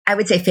I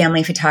would say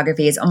family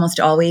photography is almost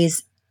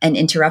always an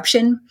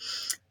interruption,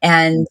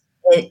 and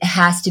it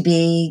has to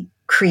be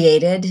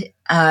created.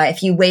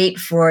 If you wait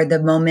for the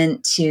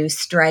moment to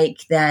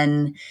strike,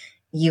 then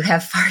you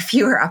have far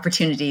fewer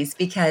opportunities,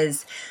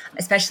 because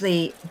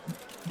especially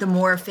the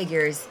more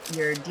figures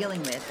you're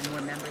dealing with, the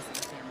more members of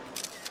the family.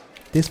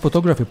 This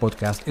photography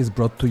podcast is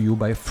brought to you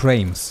by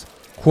Frames,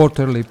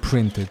 quarterly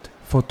printed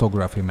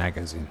photography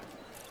magazine.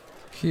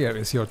 Here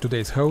is your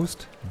today's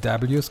host,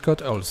 W.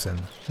 Scott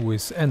Olsen,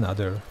 with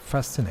another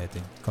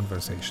fascinating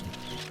conversation.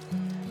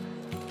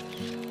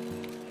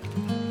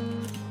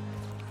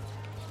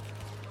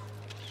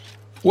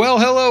 Well,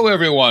 hello,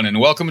 everyone, and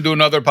welcome to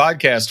another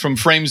podcast from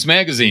Frames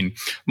Magazine.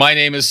 My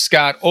name is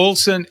Scott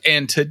Olsen,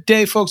 and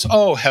today, folks,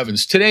 oh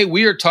heavens, today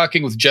we are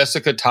talking with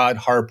Jessica Todd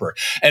Harper.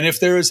 And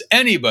if there is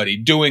anybody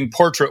doing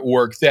portrait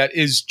work that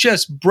is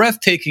just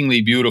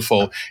breathtakingly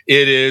beautiful,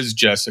 it is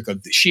Jessica.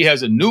 She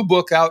has a new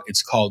book out.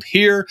 It's called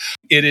Here.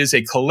 It is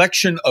a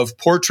collection of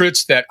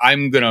portraits that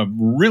I'm going to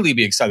really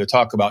be excited to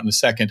talk about in a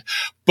second.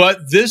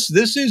 But this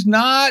is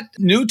not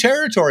new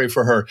territory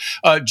for her.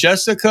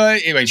 Jessica,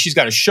 she's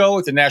got a show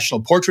at the National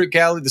Portrait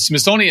Gallery, the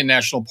Smithsonian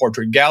National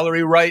Portrait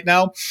Gallery right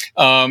now,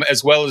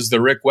 as well as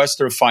the Rick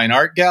Wester Fine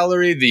Art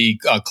Gallery, the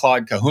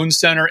Claude Cahun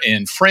Center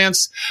in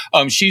France.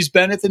 She's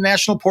been at the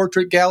National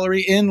Portrait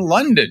Gallery in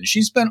London.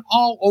 She's been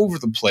all over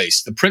the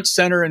place. The Print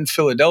Center in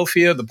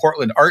Philadelphia, the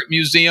Portland Art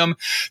Museum.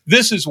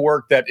 This is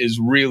work that is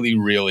really,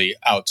 really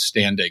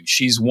outstanding.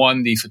 She's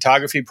won the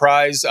photography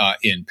prize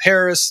in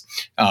Paris.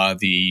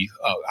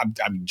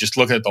 I'm just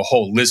looking at the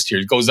whole list here.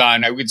 It goes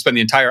on. I could spend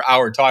the entire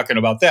hour talking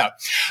about that.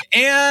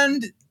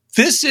 And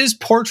this is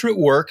portrait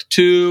work,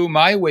 to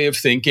my way of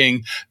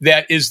thinking,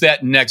 that is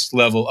that next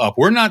level up.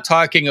 We're not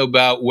talking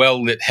about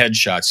well-lit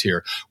headshots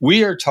here.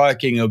 We are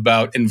talking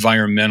about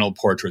environmental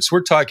portraits.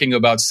 We're talking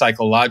about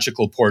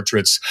psychological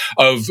portraits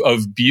of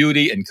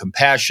beauty and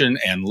compassion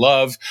and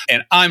love.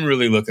 And I'm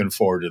really looking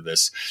forward to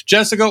this.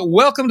 Jessica,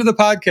 welcome to the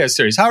podcast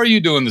series. How are you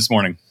doing this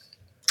morning?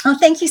 Oh,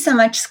 thank you so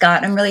much,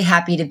 Scott. I'm really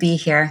happy to be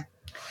here.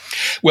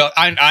 Well,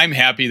 I'm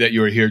happy that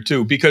you're here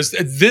too, because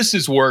this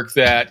is work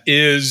that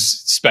is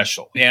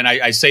special. And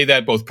I say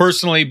that both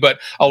personally,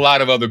 but a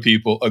lot of other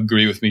people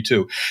agree with me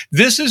too.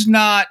 This is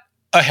not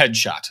a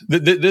headshot.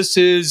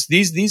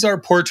 These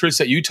are portraits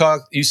that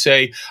you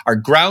say are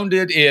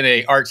grounded in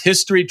a art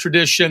history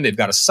tradition. They've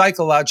got a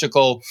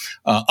psychological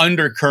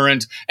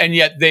undercurrent, and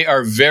yet they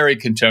are very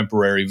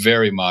contemporary,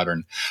 very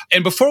modern.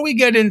 And before we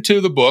get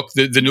into the book,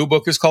 the new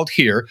book is called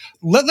Here.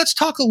 Let's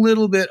talk a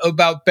little bit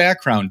about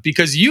background,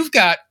 because you've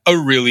got a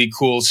really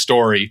cool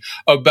story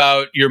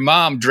about your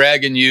mom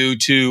dragging you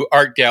to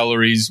art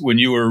galleries when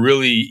you were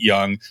really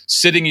young,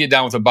 sitting you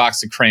down with a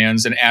box of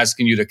crayons and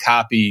asking you to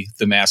copy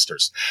the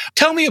masters.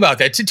 Tell me about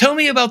that. Tell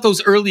me about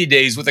those early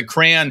days with a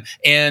crayon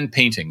and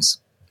paintings.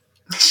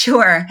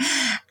 Sure.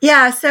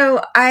 Yeah.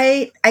 So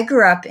I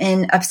grew up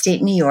in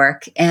upstate New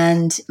York,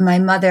 and my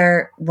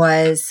mother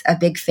was a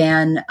big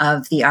fan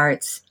of the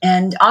arts,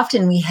 and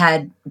often we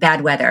had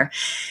bad weather.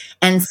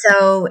 And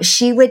so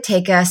she would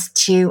take us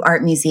to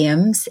art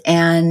museums,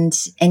 and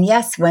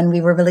yes, when we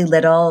were really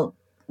little,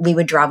 we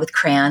would draw with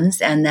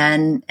crayons. And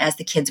then as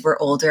the kids were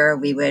older,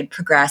 we would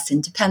progress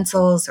into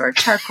pencils or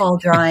charcoal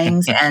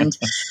drawings and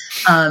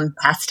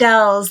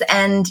pastels.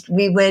 And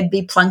we would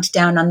be plunked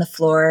down on the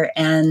floor,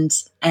 and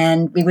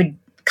we would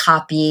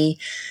copy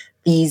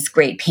these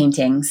great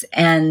paintings.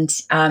 And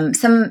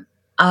some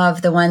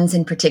of the ones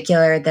in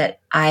particular that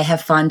I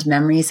have fond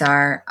memories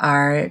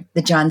are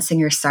the John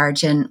Singer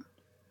Sargent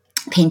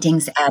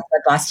paintings at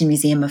the Boston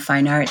Museum of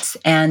Fine Arts.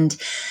 And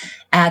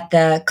at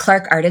the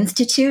Clark Art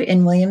Institute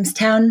in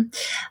Williamstown,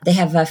 they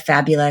have a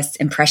fabulous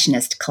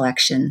Impressionist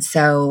collection.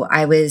 So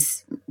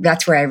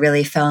that's where I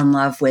really fell in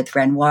love with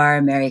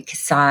Renoir, Mary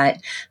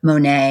Cassatt,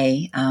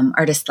 Monet,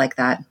 artists like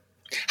that.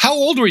 How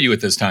old were you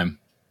at this time?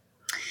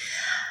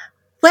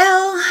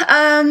 Well,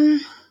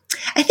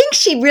 I think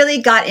she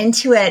really got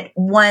into it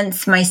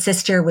once my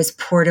sister was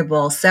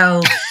portable.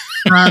 So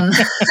I'm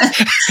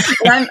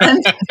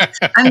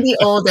the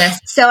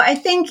oldest. So I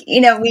think,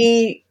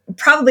 we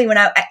probably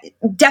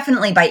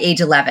definitely by age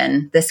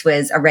 11, this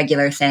was a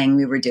regular thing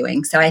we were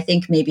doing. So I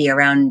think maybe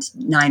around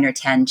 9 or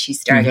 10 she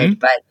started,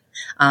 but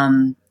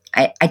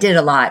I did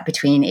a lot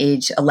between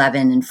age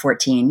 11 and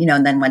 14,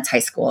 and then once high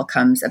school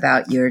comes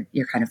about, you're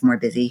kind of more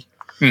busy.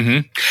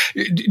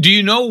 Mm-hmm. Do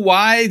you know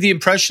why the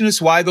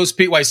Impressionists, why those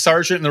people, why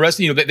Sargent and the rest,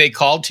 they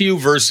called to you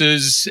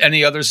versus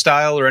any other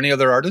style or any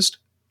other artist?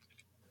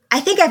 I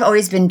think I've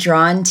always been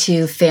drawn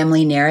to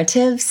family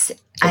narratives.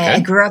 Okay. I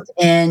grew up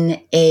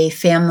in a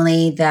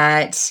family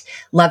that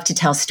loved to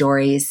tell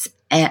stories.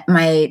 And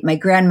my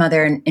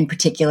grandmother in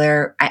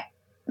particular,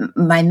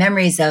 my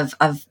memories of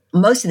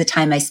most of the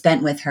time I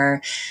spent with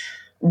her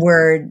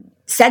were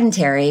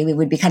sedentary. We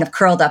would be kind of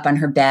curled up on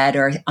her bed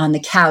or on the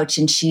couch,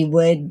 and she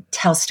would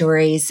tell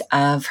stories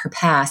of her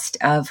past,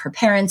 of her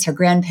parents, her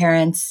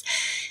grandparents.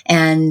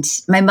 And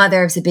my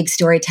mother is a big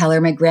storyteller.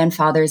 My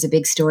grandfather is a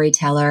big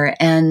storyteller.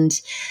 And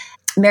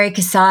Mary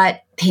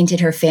Cassatt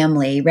painted her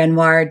family.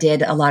 Renoir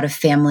did a lot of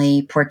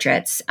family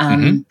portraits.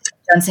 John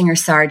Gunsinger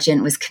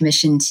Sargent was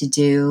commissioned to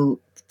do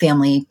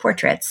family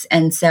portraits.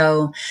 And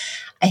so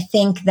I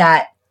think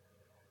that,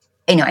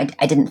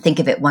 I didn't think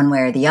of it one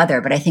way or the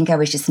other, but I think I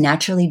was just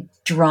naturally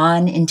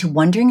drawn into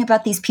wondering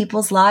about these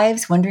people's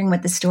lives, wondering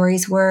what the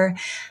stories were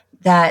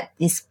that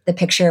the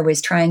picture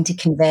was trying to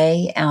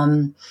convey.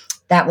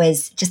 That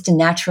was just a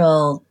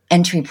natural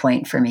entry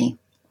point for me.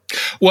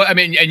 Well, I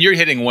mean, and you're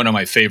hitting one of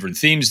my favorite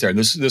themes there.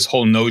 This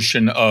whole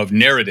notion of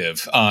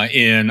narrative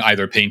in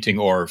either painting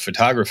or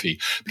photography,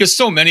 because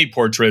so many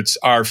portraits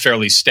are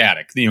fairly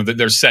static.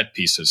 They're set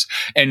pieces,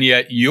 and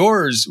yet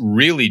yours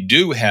really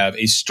do have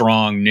a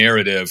strong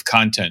narrative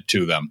content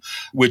to them,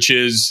 which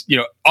is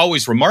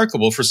always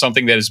remarkable for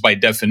something that is by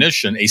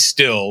definition a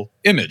still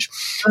image.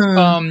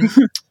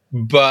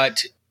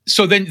 But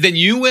so then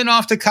you went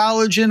off to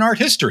college in art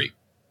history.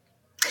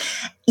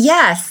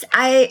 Yes,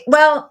 I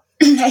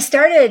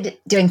started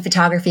doing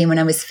photography when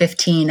I was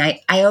 15.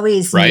 I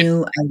always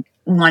knew I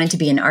wanted to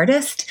be an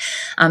artist,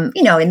 in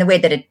the way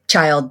that a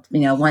child,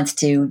 wants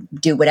to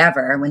do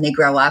whatever when they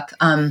grow up.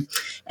 And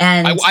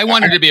I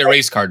wanted to be a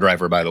race car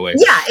driver, by the way.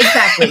 Yeah,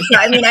 exactly. So,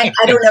 I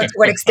don't know to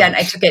what extent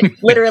I took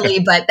it literally,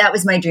 but that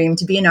was my dream,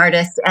 to be an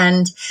artist.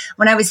 And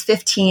when I was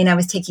 15, I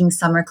was taking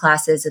summer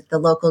classes at the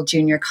local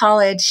junior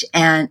college,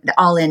 and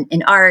all in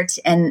art.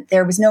 And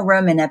there was no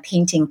room in a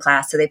painting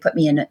class. So they put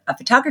me in a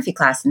photography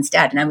class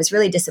instead. And I was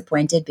really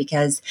disappointed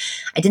because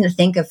I didn't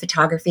think of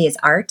photography as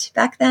art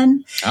back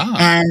then. Oh.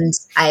 And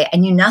I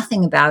knew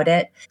nothing about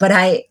it, but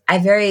I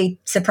very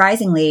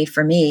surprisingly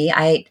for me,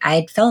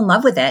 I fell in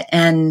love with it.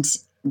 And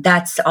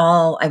that's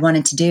all I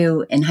wanted to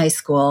do in high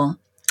school.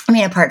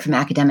 Apart from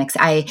academics,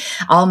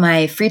 all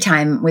my free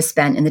time was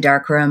spent in the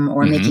darkroom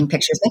or making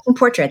pictures, making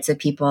portraits of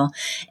people.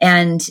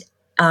 And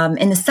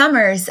in the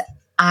summers,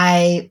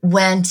 I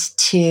went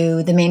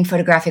to the Maine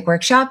photographic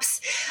workshops.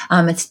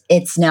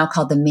 It's now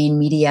called the Maine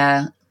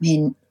Media.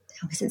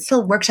 It's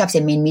still workshops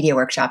and Maine Media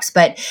workshops,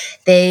 but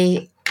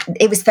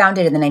it was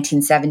founded in the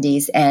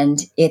 1970s,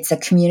 and it's a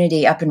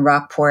community up in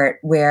Rockport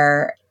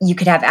where you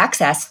could have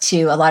access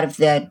to a lot of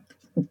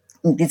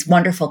these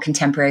wonderful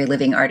contemporary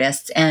living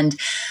artists. And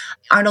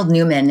Arnold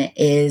Newman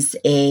is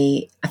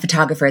a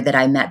photographer that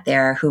I met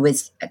there who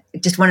was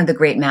just one of the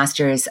great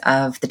masters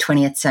of the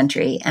 20th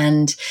century.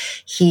 And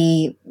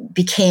he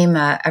became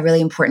a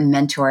really important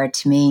mentor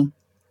to me.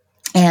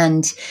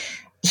 And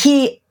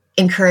he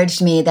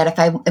encouraged me that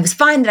it was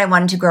fine that I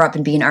wanted to grow up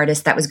and be an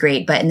artist, that was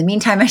great. But in the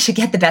meantime, I should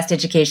get the best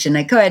education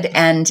I could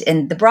and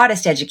in the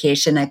broadest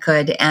education I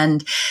could.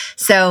 And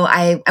so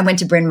I went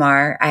to Bryn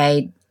Mawr.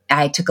 I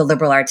took a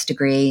liberal arts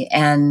degree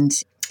and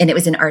it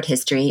was in art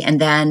history. And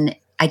then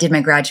I did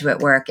my graduate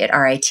work at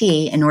RIT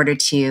in order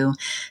to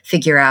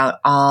figure out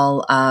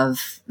all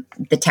of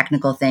the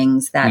technical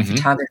things that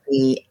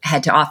photography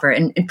had to offer.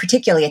 And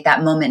particularly at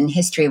that moment in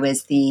history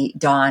was the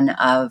dawn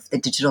of the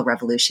digital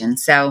revolution.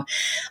 So,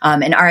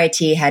 and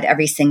RIT had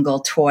every single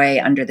toy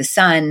under the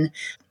sun,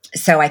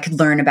 so I could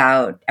learn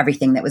about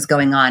everything that was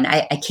going on.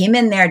 I came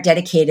in there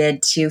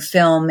dedicated to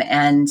film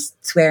and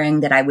swearing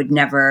that I would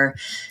never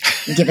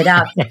give it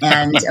up.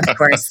 And of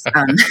course,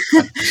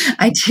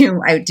 I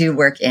do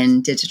work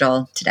in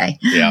digital today.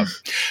 Yeah.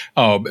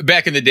 Oh,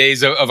 back in the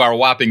days of our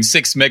whopping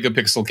 6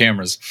 megapixel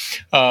cameras.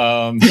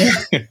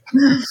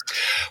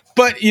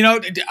 But,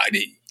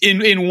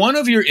 in one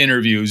of your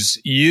interviews,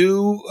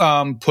 you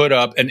put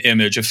up an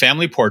image, a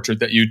family portrait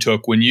that you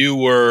took when you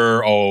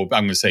were, I'm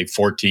going to say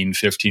 14,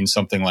 15,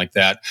 something like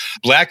that.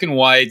 Black and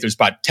white. There's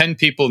about 10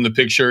 people in the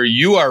picture.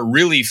 You are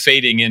really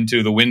fading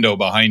into the window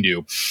behind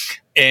you.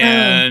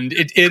 And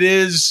it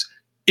is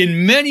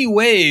in many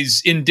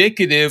ways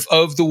indicative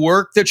of the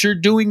work that you're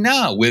doing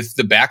now with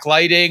the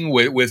backlighting,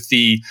 with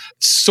the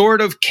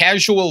sort of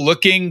casual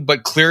looking,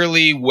 but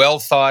clearly well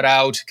thought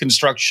out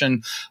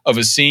construction of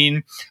a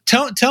scene.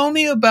 Tell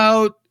me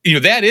about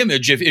that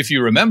image, if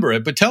you remember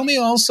it, but tell me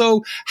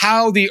also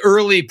how the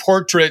early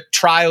portrait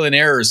trial and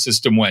error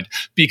system went,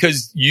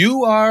 because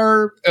you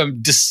are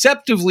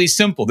deceptively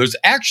simple. There's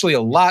actually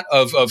a lot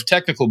of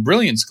technical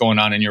brilliance going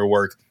on in your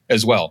work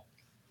as well.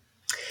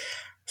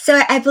 So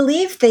I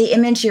believe the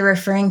image you're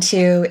referring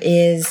to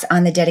is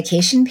on the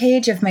dedication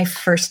page of my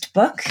first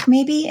book,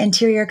 maybe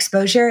Interior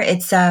Exposure.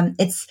 It's I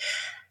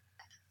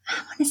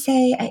want to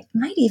say it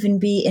might even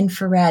be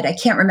infrared. I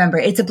can't remember.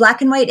 It's a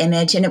black and white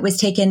image, and it was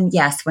taken,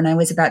 when I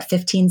was about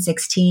 15,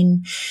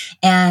 16,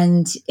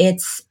 and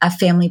it's a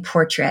family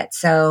portrait.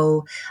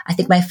 So I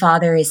think my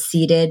father is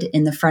seated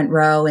in the front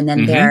row, and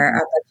then there are a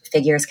bunch of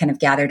figures kind of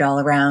gathered all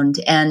around,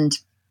 and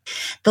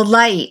the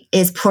light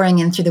is pouring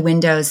in through the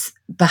windows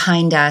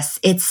behind us.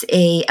 It's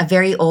a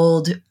very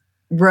old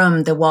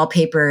room. The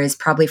wallpaper is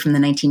probably from the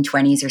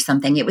 1920s or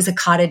something. It was a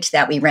cottage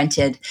that we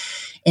rented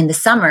in the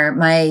summer.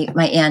 My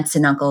aunts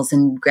and uncles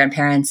and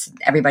grandparents,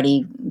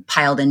 everybody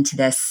piled into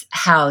this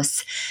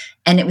house.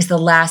 And it was the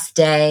last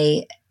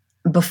day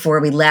before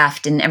we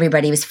left, and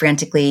everybody was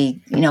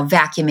frantically,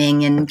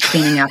 vacuuming and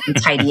cleaning up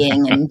and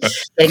tidying and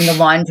getting the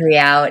laundry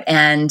out.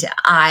 And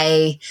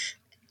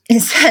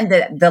said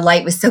that the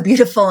light was so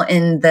beautiful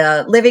in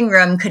the living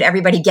room. Could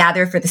everybody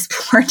gather for this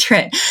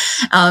portrait?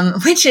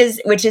 Which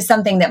is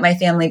something that my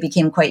family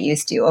became quite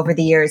used to over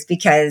the years,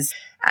 because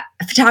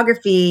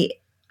photography,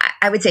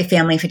 I would say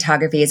family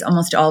photography, is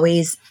almost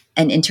always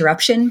an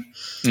interruption,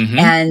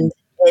 and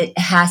it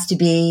has to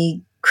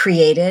be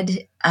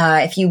created.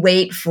 If you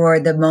wait for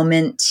the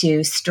moment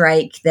to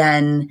strike,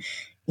 then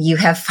you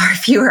have far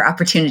fewer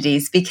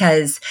opportunities,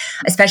 because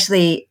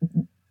especially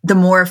the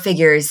more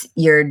figures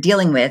you're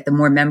dealing with, the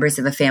more members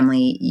of a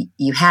family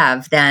you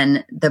have,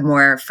 then the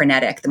more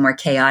frenetic, the more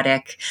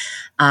chaotic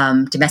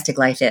domestic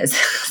life is.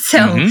 So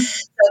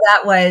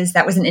that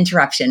was an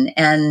interruption.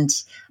 And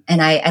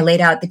I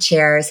laid out the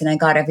chairs and I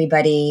got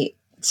everybody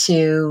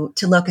to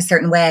look a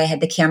certain way. I had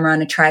the camera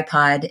on a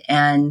tripod,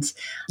 and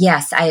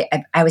yes,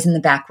 I was in the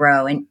back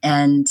row,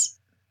 and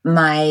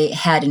my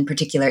head in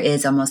particular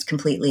is almost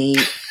completely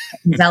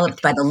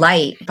enveloped by the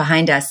light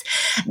behind us.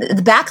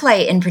 The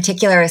backlight in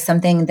particular is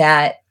something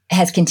that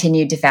has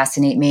continued to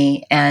fascinate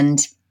me.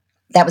 And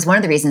that was one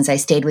of the reasons I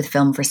stayed with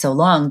film for so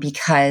long,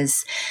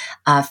 because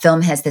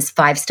film has this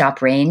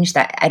 5-stop range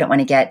that I don't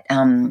want to get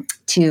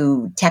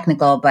too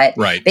technical, but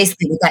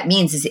basically what that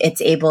means is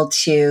it's able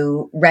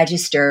to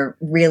register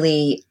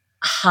really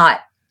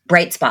hot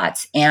bright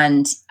spots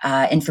and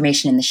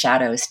information in the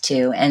shadows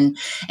too. And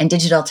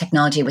digital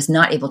technology was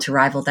not able to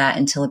rival that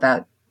until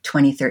about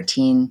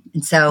 2013.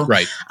 And so,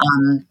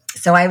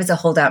 so I was a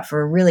holdout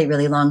for a really,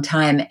 really long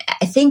time.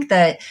 I think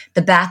that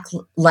the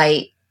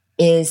backlight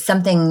is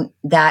something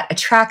that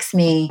attracts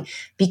me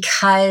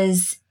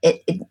because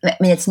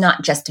it's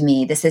not just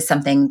me. This is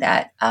something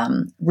that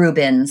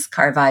Rubens,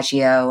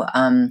 Caravaggio,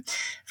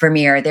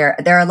 Vermeer, there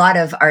are a lot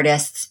of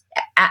artists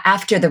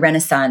after the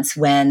Renaissance,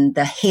 when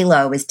the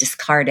halo was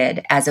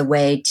discarded as a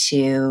way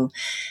to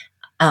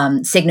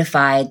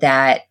signify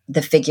that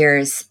the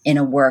figures in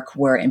a work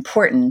were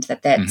important,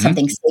 that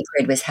something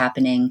sacred was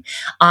happening.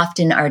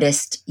 Often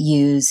artists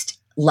used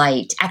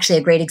light. Actually,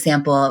 a great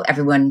example,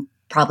 everyone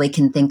probably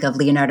can think of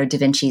Leonardo da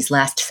Vinci's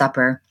Last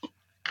Supper.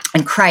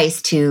 And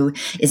Christ, who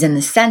is in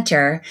the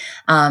center,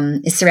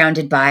 is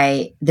surrounded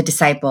by the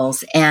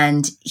disciples,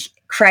 and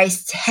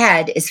Christ's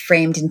head is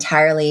framed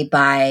entirely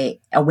by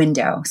a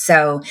window.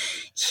 So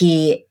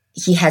he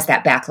has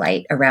that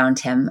backlight around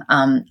him.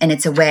 And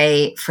it's a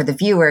way for the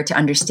viewer to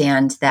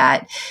understand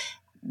that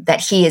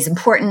he is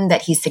important,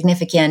 that he's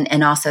significant,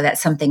 and also that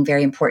something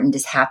very important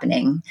is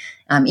happening.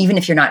 Even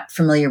if you're not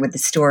familiar with the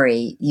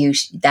story,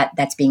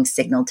 that's being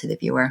signaled to the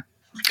viewer.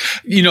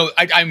 You know,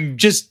 I'm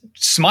just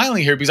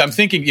smiling here because I'm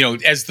thinking, you know,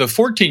 as the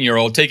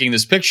 14-year-old taking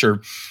this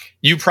picture,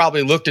 you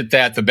probably looked at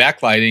the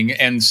backlighting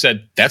and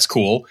said, that's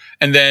cool.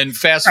 And then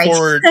fast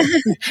forward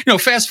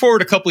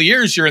a couple of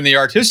years, you're in the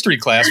art history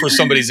class where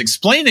somebody's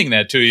explaining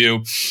that to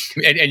you.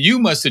 And you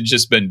must have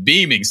just been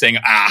beaming, saying,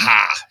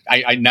 aha,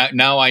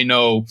 now I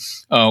know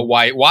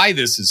why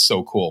this is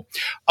so cool.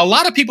 A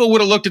lot of people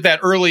would have looked at that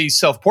early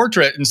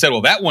self-portrait and said,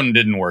 well, that one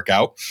didn't work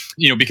out,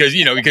 because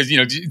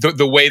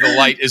the way the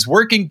light is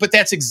working, but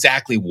that's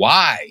exactly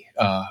why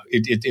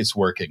it's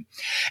working.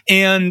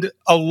 And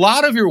a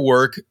lot of your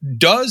work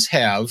does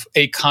have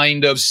a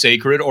kind of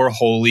sacred or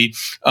holy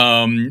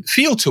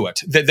feel to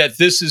it, that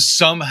this is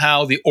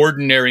somehow the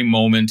ordinary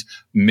moment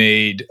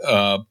made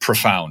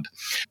profound.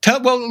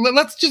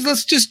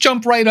 Let's just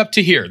jump right up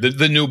to here,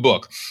 the new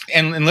book,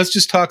 and let's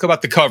just talk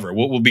about the cover.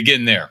 We'll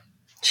begin there.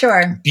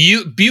 Sure.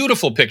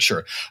 Beautiful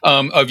picture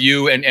of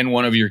you and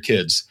one of your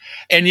kids.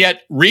 And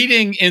yet,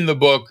 reading in the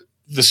book,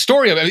 the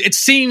story of it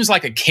seems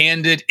like a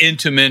candid,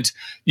 intimate,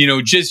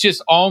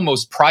 just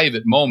almost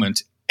private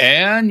moment.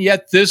 And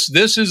yet this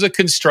is a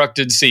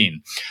constructed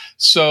scene.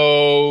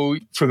 So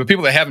for the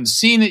people that haven't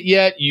seen it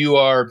yet, you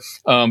are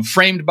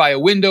framed by a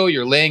window.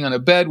 You're laying on a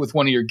bed with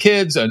one of your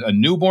kids, a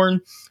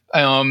newborn.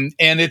 And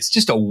it's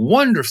just a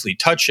wonderfully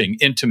touching,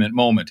 intimate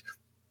moment.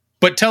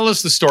 But tell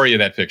us the story of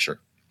that picture.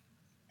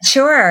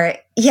 Sure.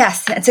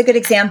 Yes, it's a good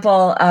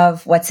example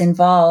of what's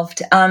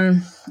involved.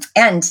 And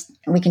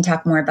we can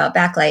talk more about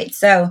backlight.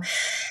 So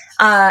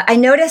I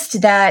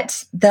noticed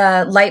that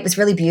the light was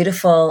really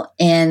beautiful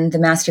in the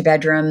master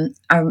bedroom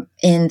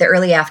in the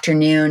early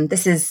afternoon.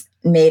 This is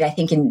made, I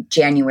think, in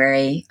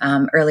January,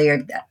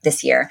 earlier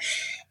this year.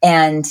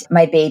 And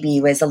my baby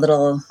was a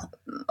little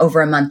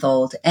over a month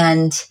old.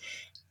 And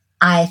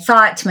I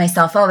thought to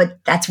myself, oh,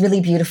 that's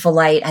really beautiful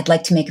light. I'd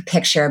like to make a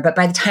picture. But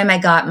by the time I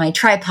got my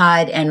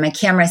tripod and my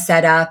camera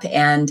set up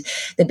and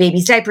the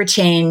baby's diaper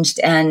changed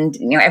and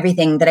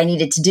everything that I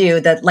needed to do,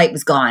 the light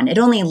was gone. It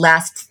only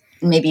lasts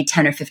maybe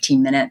 10 or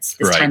 15 minutes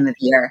this time of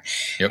year.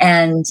 Yep.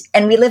 And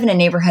we live in a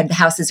neighborhood. The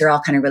houses are all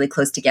kind of really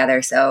close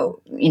together.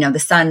 So, the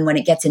sun, when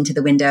it gets into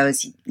the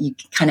windows, you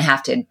kind of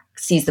have to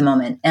seize the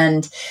moment.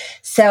 And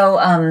so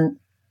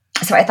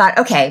I thought,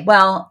 okay,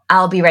 well,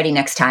 I'll be ready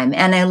next time.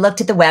 And I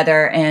looked at the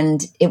weather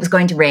and it was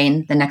going to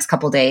rain the next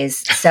couple of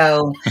days.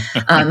 So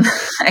I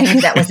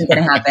knew that wasn't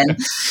going to happen.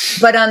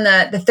 But on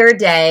the third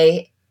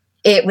day,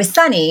 it was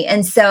sunny.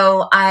 And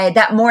so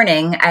that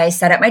morning I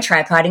set up my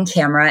tripod and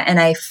camera and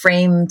I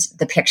framed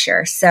the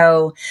picture.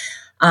 So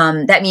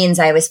that means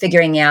I was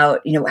figuring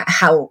out,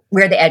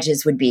 where the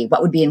edges would be,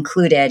 what would be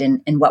included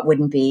and what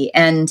wouldn't be.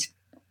 And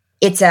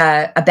it's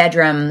a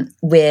bedroom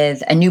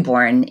with a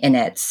newborn in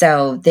it.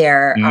 So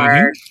there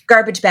are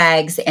garbage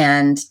bags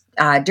and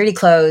dirty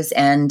clothes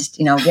and,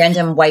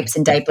 random wipes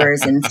and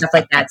diapers and stuff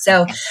like that.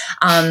 So,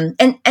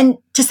 and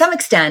to some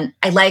extent,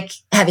 I like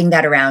having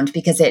that around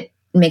because it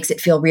makes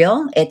it feel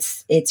real.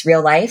 It's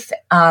real life.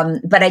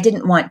 But I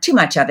didn't want too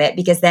much of it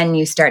because then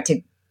you start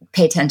to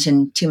pay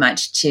attention too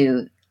much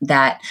to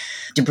that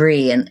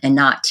debris and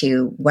not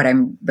to what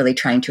I'm really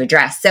trying to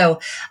address. So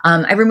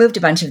I removed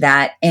a bunch of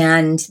that.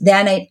 And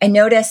then I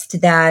noticed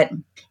that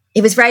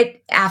it was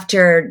right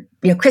after,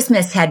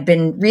 Christmas had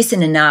been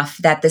recent enough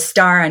that the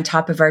star on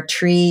top of our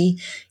tree,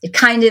 it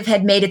kind of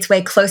had made its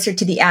way closer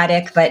to the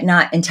attic, but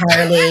not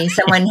entirely.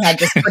 Someone had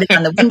just put it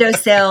on the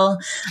windowsill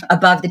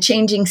above the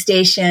changing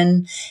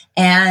station.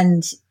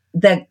 And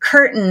the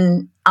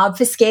curtain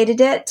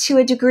obfuscated it to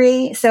a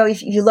degree. So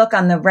if you look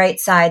on the right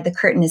side, the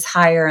curtain is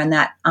higher on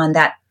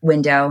that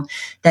window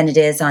than it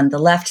is on the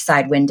left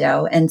side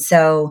window. And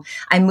so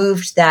I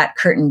moved that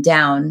curtain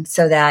down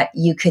so that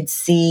you could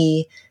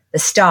see the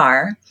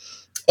star.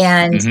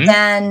 And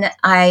then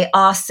I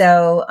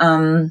also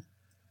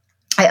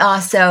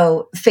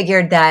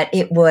figured that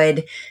it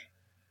would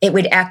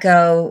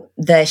echo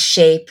the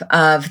shape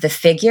of the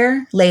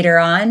figure later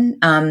on,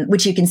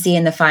 which you can see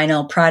in the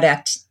final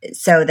product.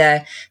 So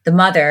the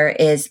mother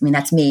is,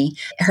 that's me.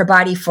 Her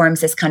body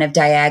forms this kind of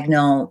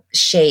diagonal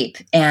shape,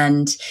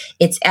 and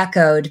it's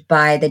echoed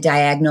by the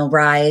diagonal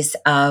rise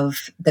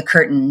of the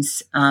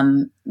curtains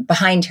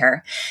behind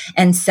her.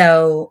 And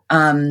so,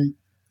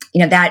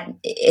 that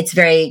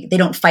they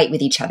don't fight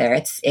with each other.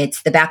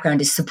 It's the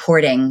background is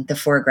supporting the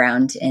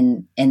foreground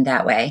in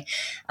that way.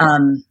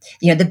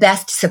 The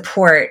best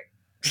support,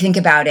 think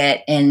about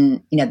it,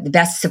 and, the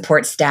best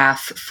support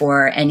staff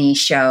for any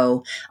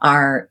show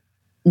are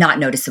not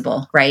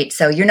noticeable, right?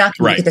 So you're not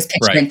going to look at this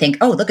picture and think,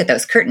 oh, look at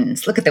those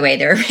curtains. Look at the way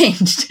they're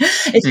arranged.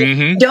 If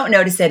you don't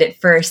notice it at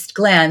first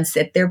glance,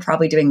 they're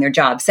probably doing their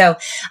job. So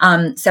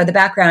the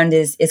background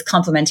is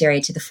complementary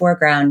to the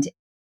foreground.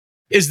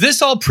 Is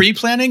this all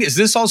pre-planning? Is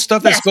this all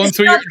stuff that's going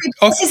through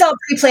This is all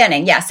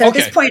pre-planning, yeah. So at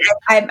this point,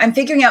 I'm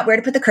figuring out where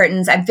to put the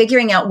curtains. I'm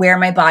figuring out where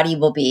my body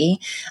will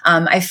be.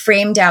 I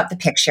framed out the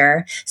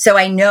picture. So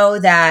I know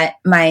that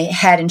my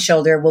head and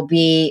shoulder will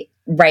be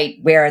right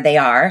where they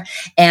are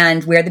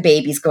and where the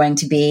baby's going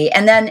to be.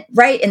 And then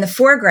right in the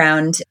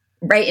foreground,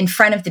 right in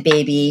front of the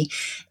baby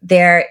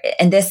there,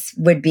 and this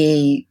would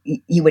be,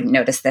 you wouldn't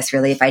notice this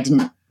really if I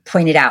didn't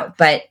point it out,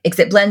 but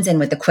it blends in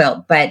with the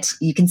quilt, but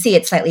you can see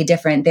it's slightly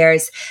different.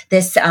 There's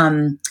this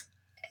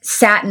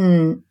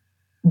satin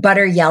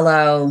butter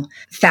yellow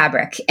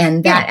fabric,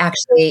 and that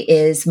actually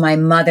is my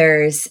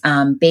mother's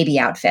baby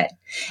outfit.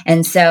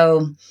 And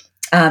so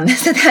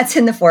that's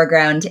in the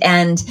foreground,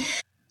 and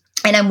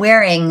I'm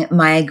wearing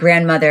my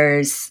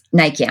grandmother's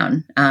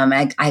nightgown.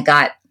 I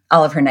got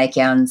all of her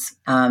nightgowns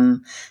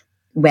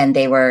when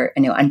they were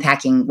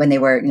unpacking, when they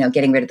were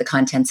getting rid of the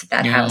contents of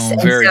that house. And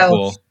very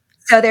cool.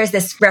 So there's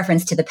this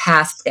reference to the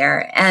past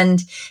there.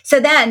 And so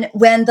then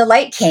when the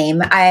light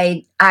came,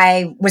 I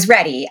was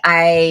ready.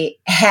 I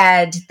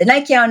had the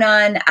nightgown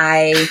on.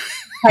 I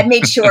had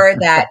made sure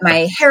that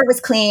my hair was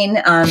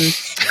clean.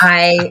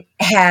 I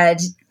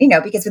had,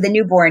 because with a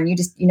newborn, you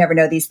never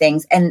know these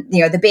things. And,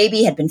 the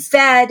baby had been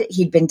fed,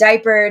 he'd been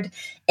diapered.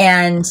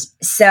 And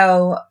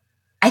so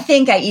I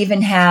think I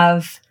even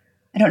have,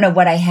 I don't know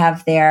what I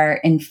have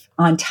there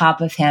on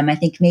top of him. I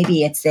think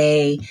maybe it's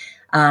a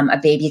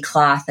baby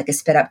cloth, like a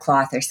spit up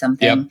cloth or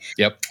something.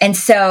 Yep. And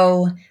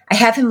so I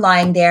have him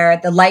lying there.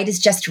 The light is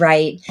just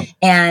right.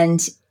 And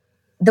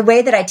the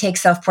way that I take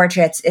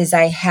self-portraits is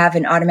I have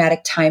an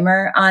automatic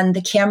timer on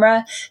the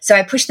camera. So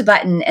I push the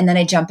button and then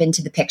I jump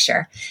into the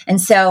picture. And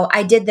so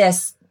I did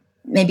this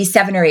maybe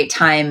 7 or 8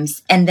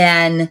 times. And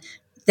then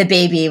the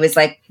baby was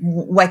like,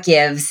 what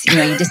gives?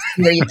 You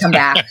disappear, you come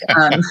back.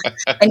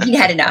 And he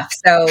had enough.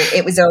 So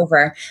it was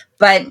over.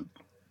 But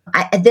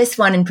this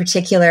one in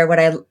particular,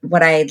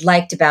 what I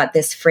liked about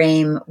this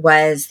frame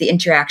was the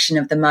interaction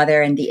of the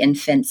mother and the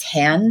infant's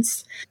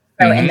hands.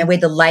 So, and the way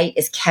the light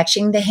is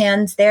catching the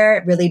hands there,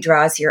 it really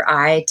draws your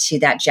eye to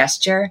that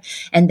gesture.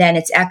 And then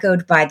it's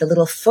echoed by the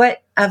little foot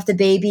of the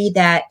baby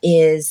that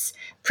is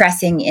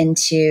pressing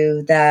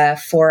into the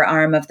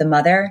forearm of the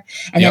mother.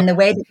 And then the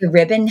way that the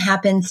ribbon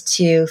happens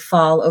to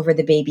fall over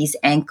the baby's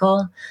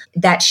ankle,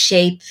 that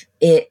shape,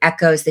 it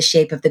echoes the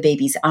shape of the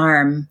baby's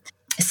arm.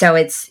 So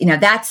it's,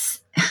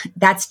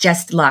 that's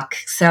just luck.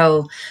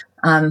 So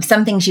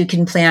some things you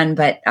can plan,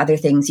 but other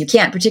things you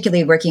can't,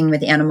 particularly working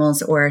with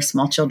animals or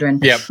small children.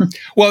 Yep.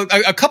 Well,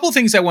 a couple of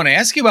things I want to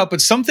ask you about,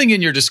 but something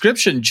in your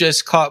description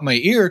just caught my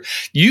ear.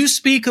 You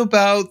speak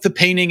about the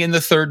painting in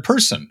the third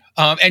person,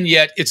 and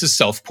yet it's a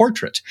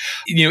self-portrait.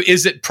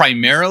 Is it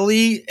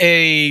primarily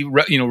a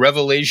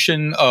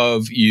revelation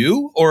of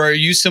you, or are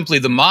you simply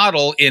the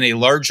model in a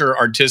larger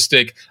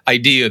artistic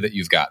idea that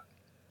you've got?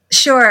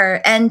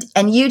 Sure. And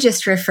you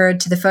just referred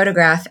to the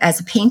photograph as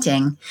a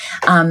painting,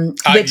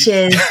 which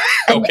is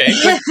okay.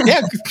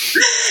 Yeah.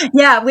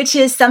 Yeah, which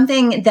is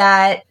something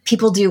that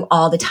people do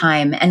all the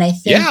time. And I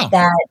think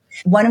that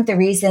one of the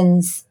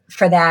reasons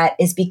for that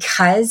is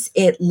because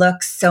it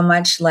looks so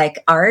much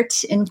like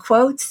art, in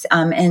quotes,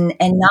 and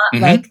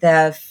not like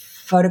the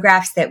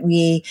photographs that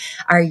we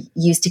are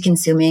used to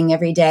consuming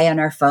every day on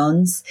our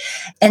phones.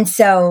 And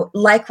so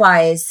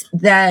likewise,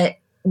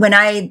 when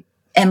I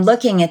am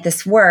looking at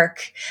this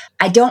work,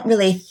 I don't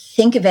really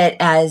think of it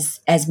as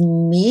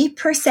me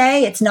per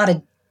se. It's not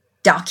a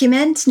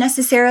document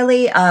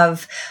necessarily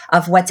of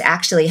what's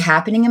actually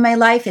happening in my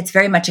life. It's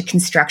very much a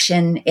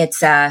construction.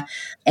 It's an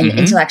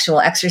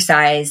intellectual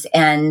exercise,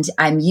 and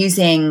I'm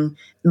using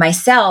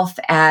myself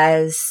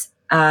as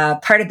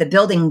part of the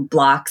building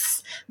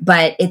blocks.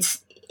 But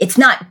it's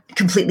not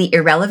completely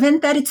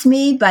irrelevant that it's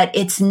me, but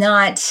it's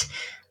not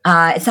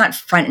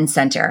front and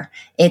center.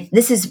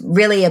 This is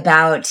really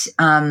about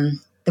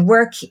the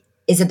work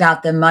is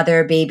about the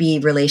mother-baby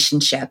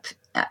relationship.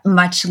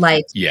 Much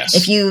like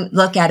if you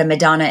look at a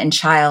Madonna and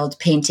Child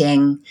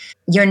painting,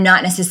 you're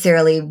not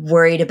necessarily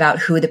worried about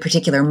who the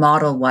particular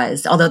model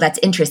was, although that's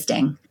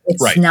interesting.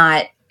 It's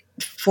not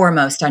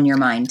foremost on your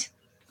mind.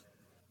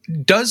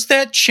 Does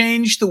that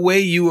change the way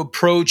you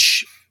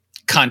approach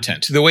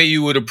content, the way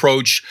you would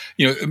approach,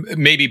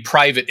 maybe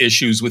private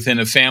issues within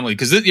a family?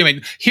 Because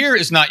here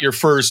is not your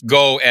first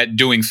go at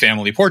doing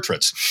family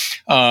portraits.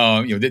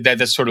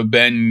 That's sort of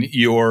been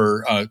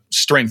your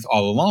strength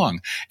all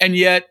along, and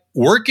yet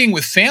working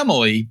with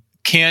family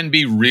can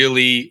be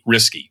really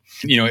risky.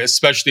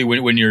 Especially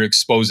when you're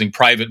exposing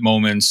private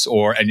moments,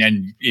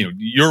 and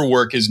your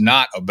work is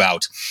not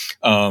about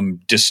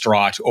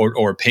distraught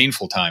or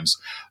painful times.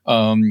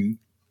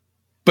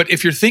 But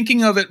if you're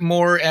thinking of it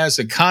more as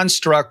a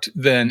construct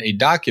than a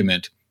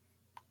document,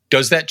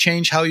 does that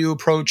change how you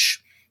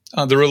approach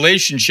the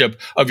relationship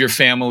of your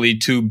family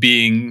to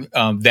being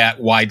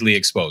that widely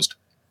exposed?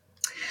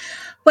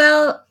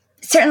 Well,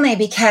 certainly,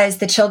 because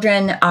the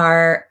children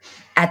are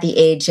at the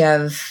age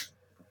of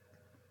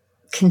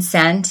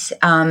consent,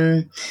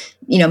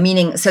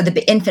 meaning, so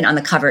the infant on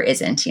the cover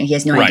isn't, he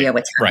has no idea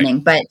what's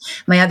happening, but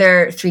my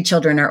other 3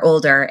 children are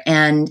older.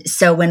 And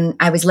so when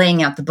I was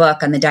laying out the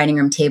book on the dining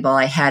room table,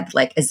 I had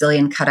like a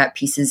zillion cut up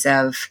pieces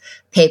of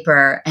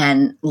paper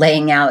and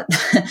laying out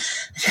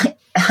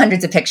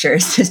hundreds of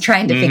pictures, just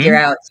trying to figure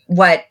out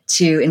what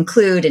to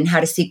include and how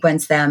to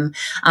sequence them.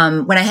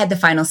 When I had the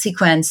final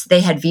sequence,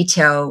 they had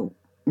veto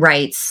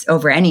rights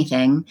over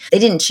anything. They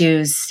didn't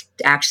choose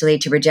actually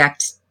to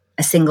reject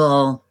a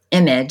single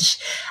image.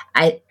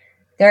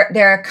 There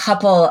are a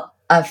couple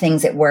of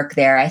things at work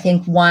there. I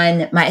think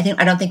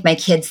I don't think my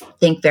kids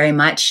think very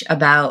much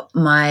about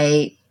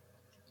my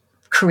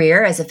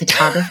career as a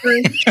photographer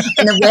in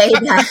the way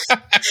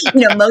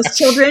that, most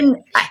children,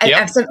 when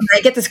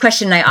I get this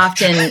question, I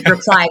often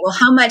reply, well,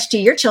 how much do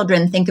your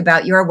children think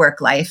about your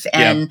work life?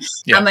 And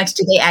how much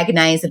do they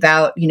agonize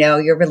about,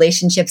 your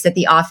relationships at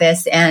the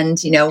office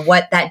and,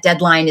 what that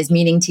deadline is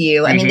meaning to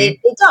you? I mean, they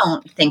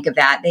don't think of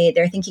that.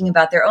 They're thinking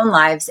about their own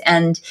lives.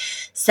 And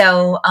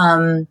so,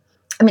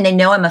 they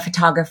know I'm a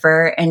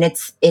photographer, and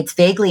it's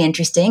vaguely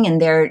interesting,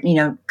 and they're,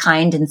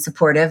 kind and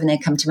supportive, and they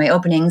come to my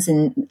openings,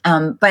 and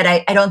but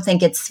I don't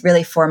think it's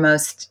really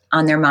foremost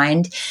on their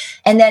mind.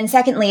 And then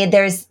secondly,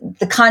 there's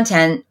the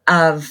content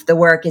of the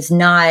work is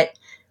not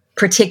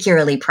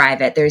particularly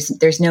private.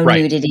 There's no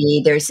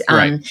nudity. There's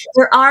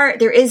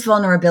there is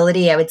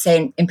vulnerability, I would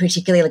say, in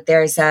particular, like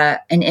there's an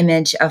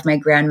image of my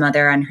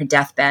grandmother on her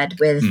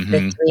deathbed with the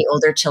 3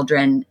 older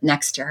children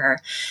next to her.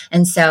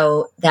 And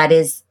so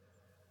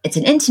it's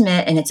an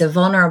intimate and it's a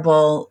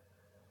vulnerable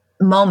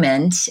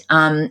moment.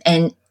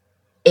 And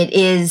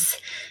it's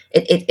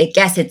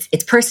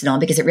personal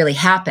because it really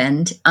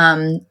happened.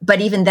 But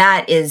even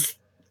that is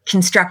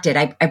constructed.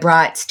 I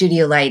brought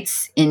studio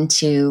lights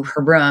into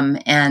her room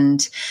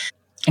and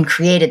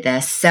created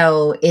this.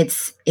 So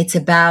it's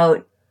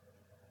about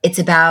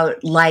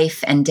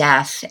life and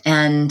death,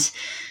 and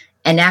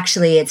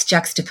actually it's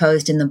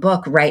juxtaposed in the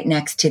book right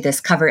next to this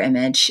cover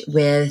image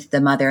with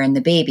the mother and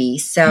the baby.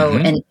 So,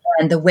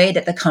 and the way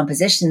that the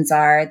compositions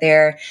are,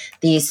 they're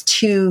these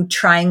 2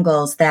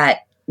 triangles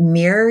that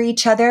mirror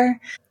each other.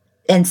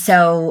 And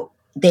so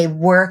they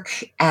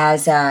work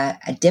as a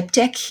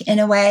diptych in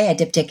a way. A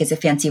diptych is a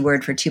fancy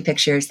word for 2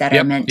 pictures that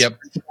are meant to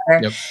work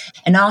together.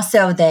 And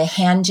also the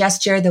hand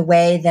gesture, the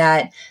way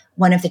that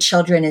one of the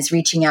children is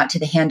reaching out to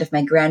the hand of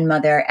my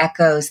grandmother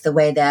echoes the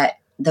way that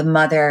the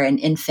mother and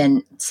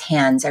infant's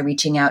hands are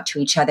reaching out to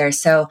each other.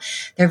 So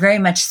they're very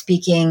much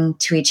speaking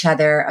to each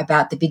other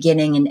about the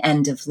beginning and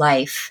end of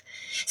life.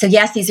 So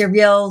yes, these are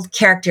real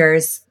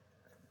characters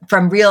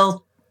from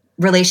real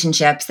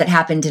relationships that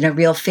happened in a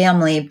real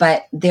family,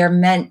 but they're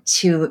meant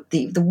to,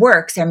 the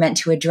works are meant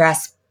to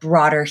address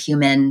broader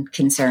human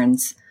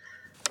concerns.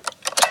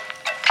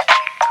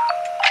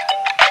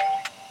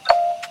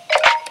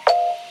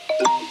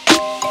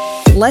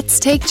 Let's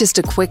take just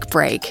a quick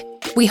break.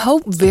 We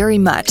hope very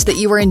much that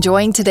you are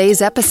enjoying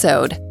today's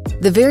episode.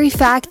 The very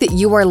fact that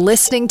you are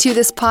listening to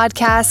this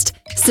podcast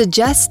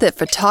suggests that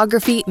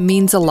photography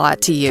means a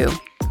lot to you.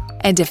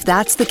 And if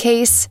that's the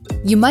case,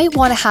 you might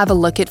want to have a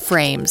look at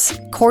Frames,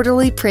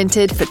 quarterly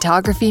printed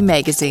photography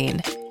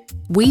magazine.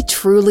 We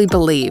truly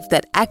believe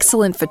that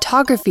excellent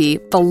photography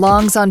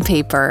belongs on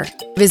paper.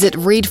 Visit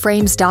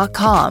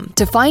readframes.com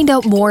to find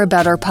out more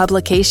about our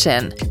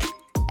publication.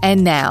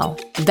 And now,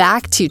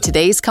 back to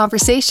today's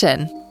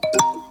conversation.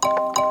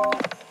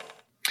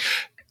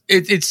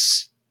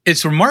 It's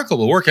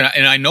remarkable work, and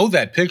I know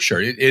that picture.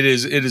 It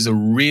is a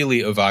really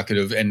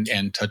evocative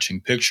and touching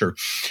picture,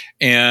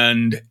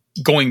 and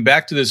going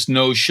back to this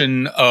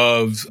notion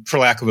of, for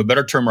lack of a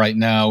better term right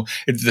now,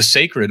 the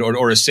sacred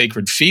or a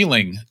sacred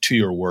feeling to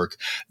your work.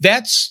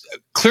 That's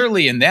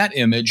clearly in that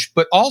image,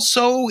 but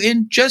also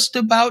in just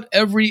about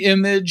every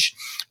image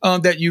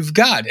that you've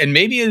got. And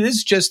maybe it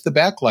is just the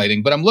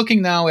backlighting, but I'm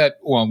looking now at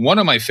one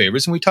of my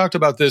favorites, and we talked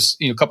about this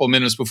a couple of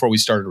minutes before we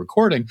started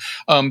recording,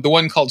 the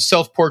one called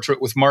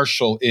Self-Portrait with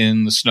Marshall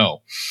in the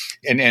Snow.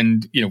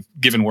 And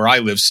given where I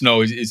live, snow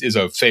is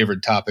a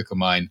favorite topic of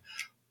mine.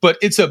 But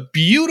it's a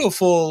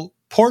beautiful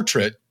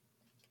portrait.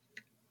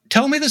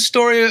 Tell me the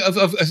story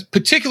of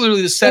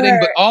particularly the setting,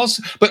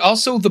 Sure. but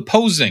also the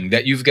posing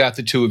that you've got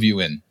the two of you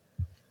in.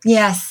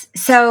 Yes.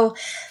 So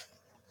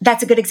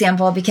that's a good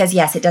example because,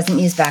 yes, it doesn't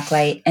use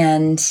backlight.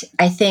 And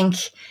I think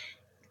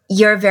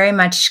you're very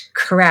much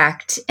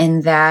correct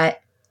in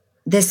that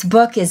this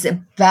book is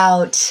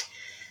about,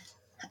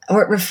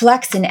 or it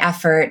reflects an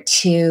effort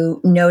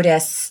to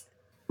notice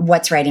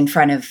what's right in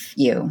front of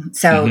you.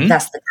 So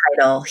that's the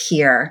title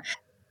here.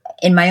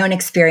 In my own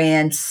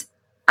experience,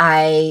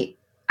 I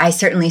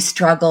certainly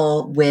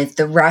struggle with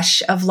the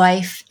rush of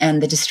life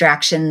and the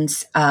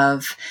distractions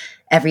of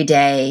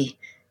everyday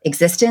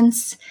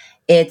existence.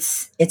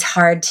 It's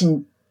hard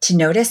to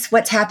notice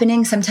what's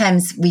happening.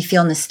 Sometimes we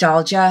feel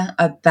nostalgia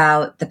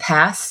about the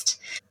past.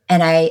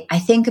 And I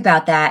think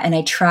about that and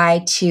I try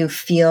to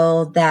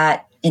feel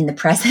that in the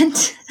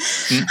present.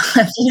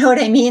 You know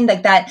what I mean?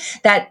 Like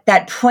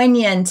that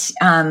poignant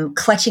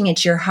clutching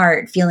at your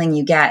heart feeling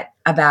you get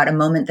about a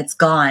moment that's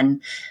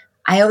gone.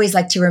 I always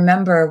like to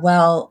remember,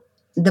 well,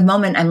 the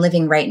moment I'm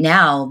living right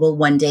now will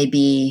one day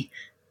be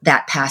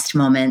that past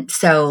moment.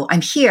 So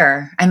I'm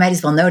here. I might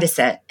as well notice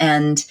it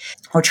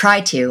or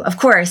try to. Of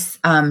course,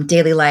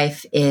 daily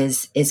life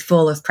is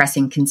full of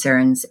pressing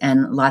concerns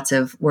and lots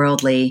of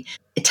worldly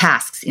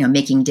tasks,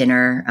 making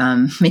dinner,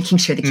 making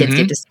sure the kids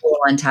get to school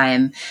on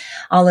time,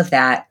 all of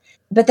that.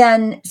 But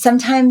then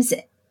sometimes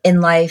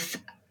in life,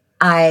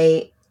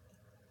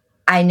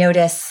 I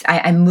notice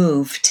I'm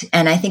moved,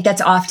 and I think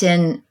that's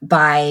often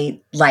by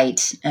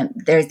light.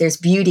 There's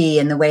beauty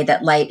in the way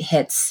that light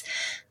hits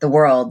the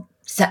world,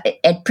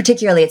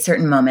 particularly at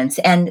certain moments.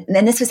 And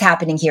then this was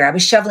happening here. I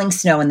was shoveling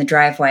snow in the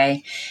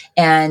driveway,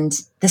 and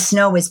the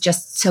snow was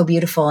just so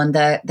beautiful, and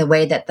the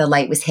way that the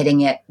light was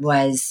hitting it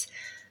was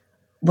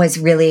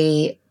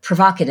really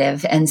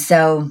provocative. And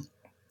so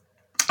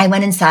I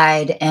went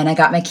inside and I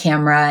got my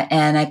camera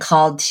and I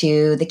called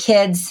to the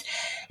kids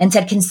and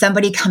said, can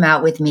somebody come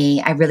out with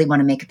me? I really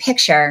want to make a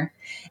picture.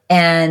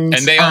 And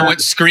they all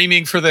went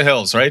screaming for the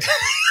hills, right?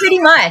 Pretty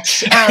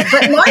much.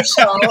 But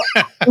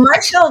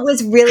Marshall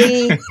was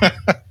really,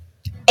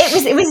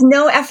 it was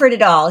no effort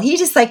at all. He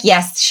just like,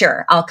 yes,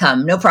 sure, I'll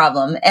come, no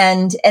problem.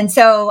 And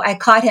so I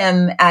caught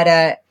him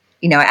at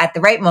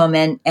the right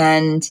moment.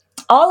 And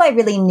all I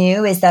really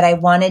knew is that I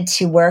wanted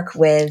to work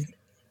with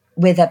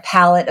a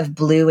palette of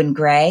blue and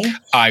gray.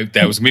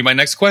 That was going to be my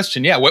next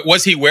question. Yeah.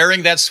 Was he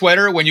wearing that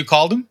sweater when you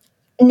called him?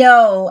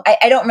 No,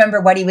 I don't remember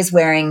what he was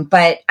wearing,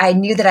 but I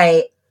knew that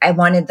I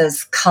wanted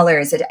those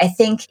colors. I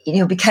think,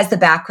 because the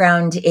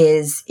background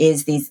is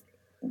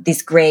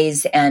these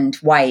grays and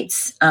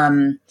whites.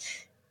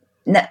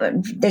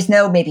 There's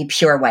no maybe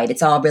pure white.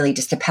 It's all really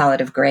just a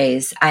palette of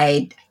grays.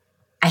 I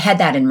had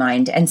that in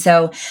mind. And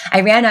so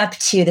I ran up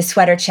to the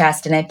sweater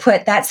chest and I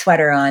put that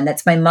sweater on.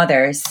 That's my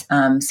mother's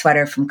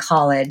sweater from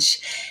college.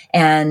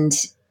 And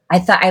I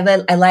thought I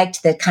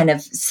liked the kind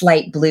of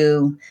slight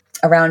blue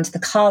around the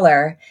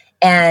collar.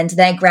 And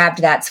then I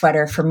grabbed that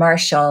sweater for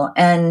Marshall.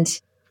 And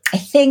I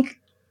think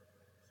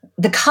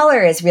the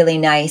color is really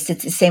nice.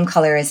 It's the same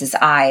color as his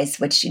eyes,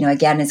 which,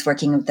 again, is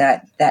working with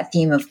that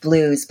theme of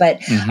blues.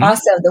 But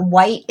also the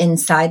white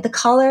inside the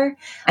collar,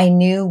 I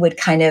knew would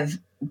kind of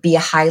be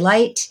a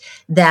highlight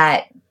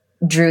that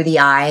drew the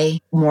eye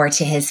more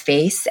to his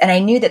face. And I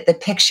knew that the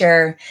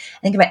picture,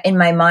 I think in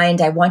my mind,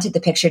 I wanted the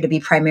picture to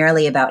be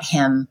primarily about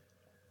him.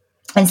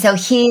 And so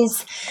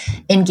he's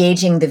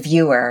engaging the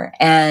viewer,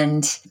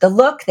 and the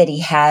look that he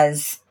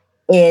has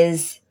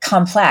is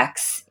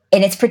complex.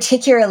 And it's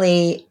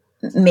particularly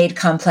made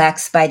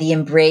complex by the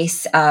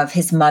embrace of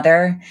his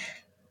mother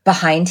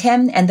behind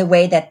him and the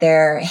way that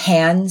their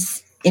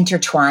hands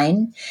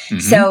intertwine.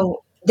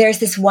 So there's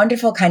this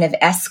wonderful kind of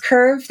S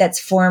curve that's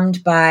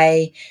formed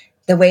by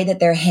the way that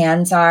their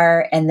hands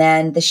are, and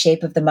then the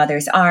shape of the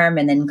mother's arm,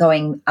 and then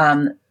going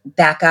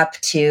back up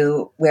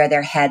to where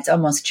their heads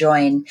almost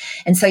join.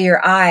 And so your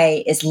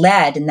eye is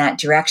led in that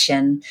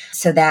direction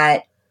so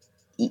that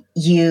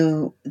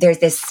there's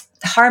this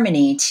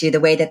harmony to the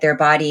way that their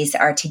bodies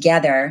are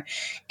together.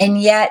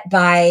 And yet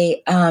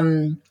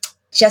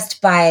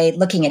just by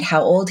looking at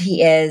how old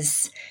he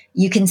is,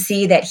 you can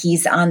see that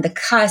he's on the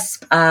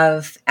cusp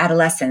of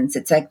adolescence.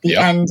 It's like the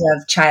end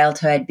of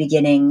childhood,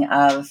 beginning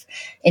of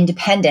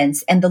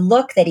independence. And the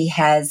look that he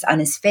has on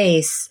his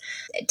face,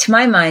 to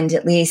my mind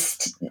at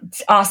least,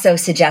 also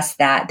suggests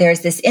that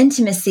there's this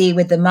intimacy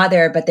with the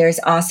mother, but there's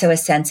also a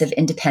sense of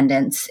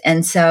independence.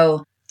 And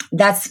so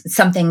that's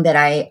something that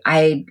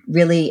I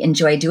really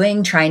enjoy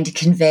doing, trying to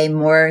convey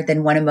more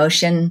than one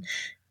emotion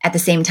at the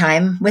same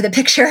time with a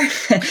picture.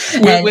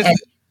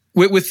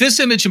 With this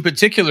image in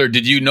particular,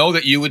 did you know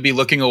that you would be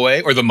looking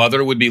away, or the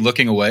mother would be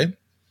looking away?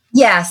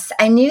 Yes,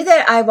 I knew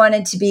that I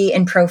wanted to be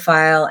in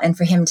profile and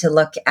for him to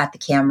look at the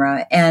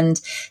camera. And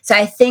so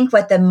I think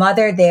what the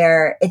mother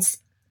there, it's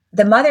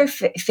the mother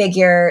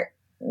figure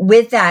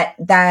with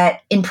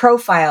that in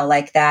profile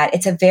like that,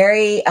 it's a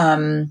very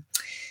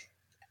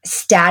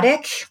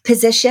static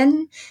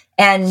position.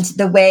 And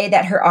the way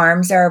that her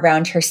arms are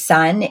around her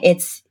son,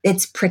 it's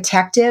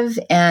protective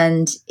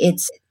and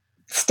it's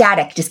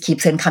static, just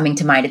keeps on coming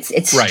to mind.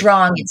 It's right.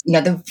 Strong. It's,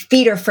 the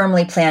feet are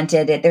firmly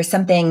planted. There's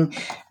something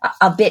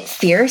a bit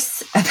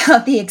fierce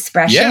about the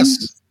expression.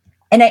 Yes.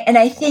 And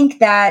I think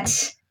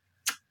that,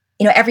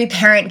 every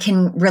parent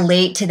can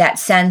relate to that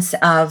sense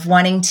of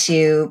wanting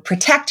to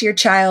protect your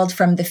child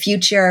from the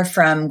future,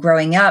 from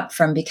growing up,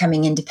 from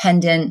becoming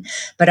independent,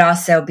 but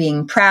also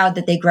being proud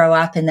that they grow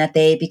up and that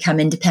they become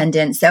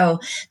independent. So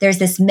there's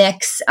this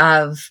mix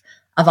of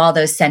all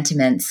those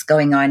sentiments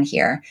going on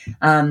here.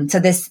 So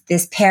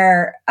this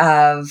pair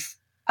of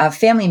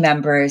family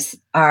members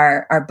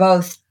are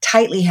both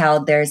tightly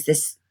held. There's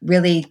this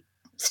really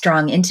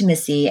strong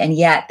intimacy, and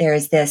yet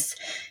there's this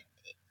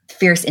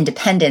fierce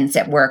independence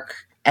at work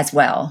as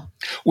well.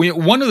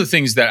 One of the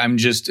things that I'm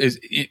just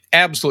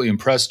absolutely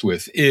impressed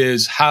with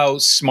is how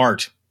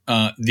smart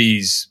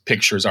these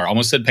pictures are.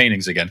 Almost said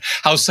paintings again.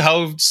 How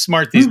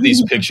smart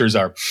these pictures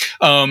are.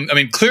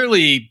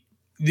 Clearly,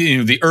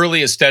 the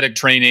early aesthetic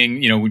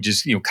training,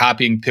 just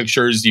copying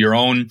pictures, your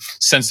own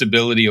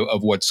sensibility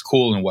of what's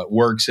cool and what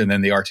works, and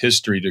then the art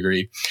history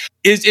degree.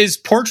 Is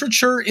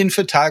portraiture in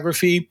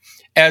photography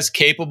as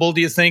capable,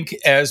 do you think,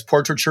 as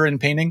portraiture in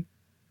painting?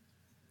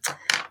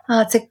 Oh,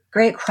 it's a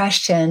great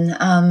question.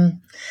 I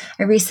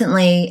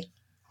recently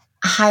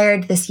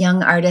hired this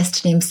young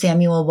artist named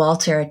Samuel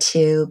Walter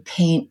to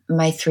paint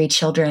my three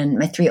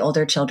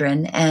older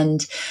children,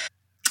 and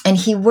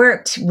he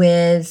worked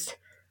with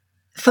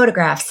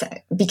photographs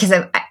because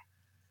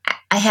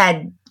I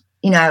had,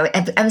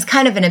 I was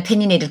kind of an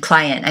opinionated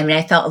client.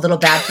 I felt a little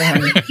bad for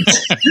him,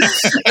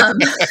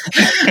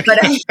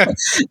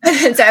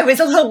 so I was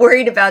a little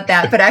worried about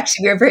that. But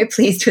actually, we were very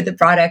pleased with the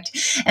product,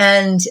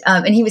 and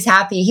he was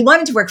happy. He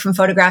wanted to work from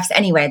photographs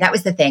anyway. That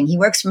was the thing. He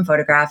works from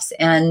photographs,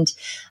 and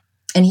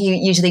he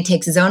usually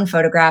takes his own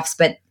photographs.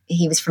 But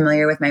he was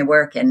familiar with my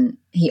work, and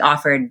he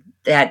offered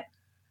that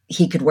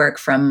he could work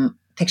from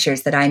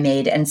pictures that I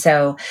made, and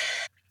so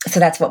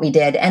that's what we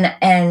did.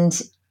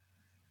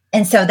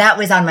 And so that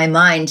was on my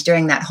mind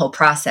during that whole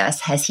process.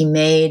 Has he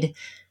made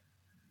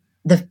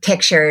the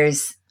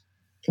pictures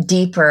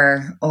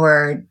deeper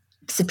or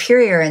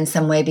superior in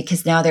some way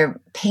because now they're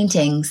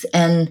paintings?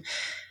 And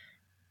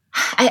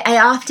I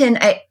often,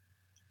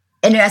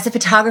 as a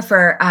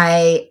photographer,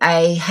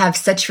 I have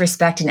such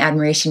respect and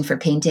admiration for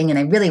painting. And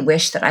I really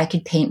wish that I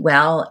could paint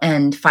well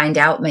and find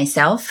out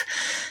myself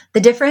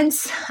the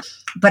difference,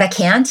 but I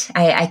can't.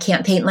 I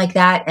can't paint like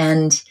that.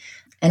 And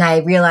I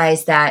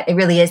realized that it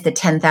really is the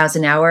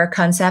 10,000 hour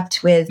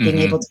concept with being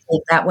able to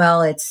paint that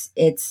well.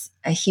 It's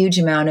a huge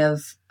amount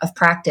of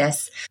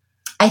practice.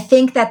 I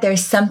think that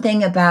there's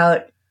something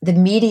about the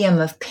medium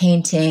of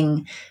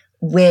painting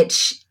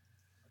which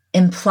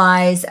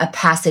implies a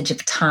passage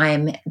of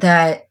time.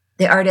 The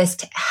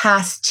artist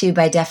has to,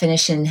 by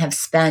definition, have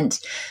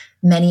spent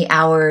many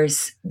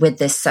hours with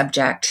this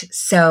subject.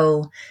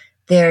 So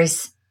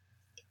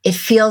it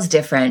feels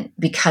different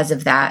because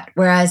of that.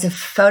 Whereas a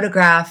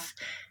photograph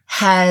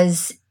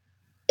has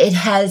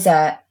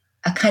a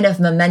kind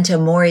of memento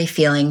mori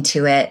feeling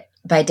to it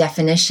by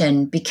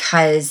definition,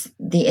 because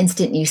the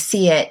instant you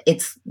see it,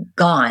 it's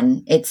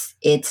gone. It's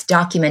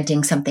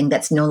documenting something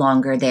that's no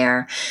longer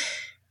there.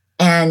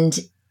 And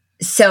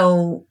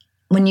so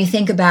when you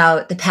think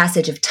about the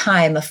passage of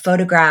time, a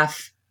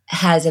photograph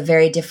has a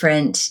very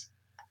different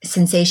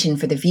sensation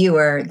for the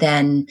viewer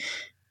than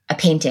a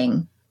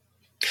painting.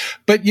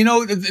 But,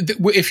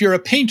 if you're a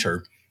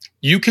painter,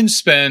 you can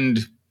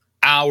spend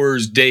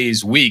hours,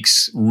 days,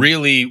 weeks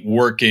really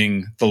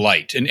working the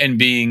light and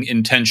being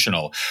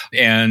intentional.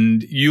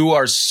 And you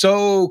are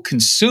so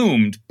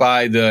consumed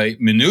by the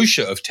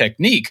minutia of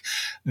technique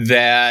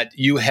that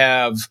you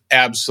have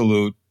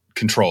absolute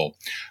control.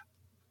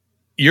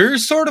 You're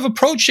sort of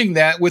approaching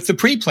that with the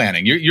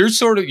pre-planning. You're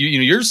sort of,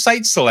 you're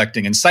site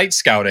selecting and site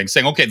scouting,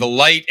 saying, okay, the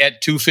light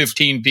at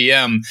 2:15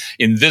 p.m.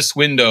 in this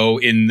window,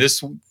 in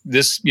this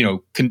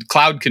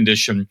cloud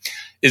condition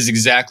is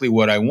exactly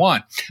what I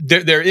want.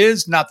 There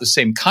is not the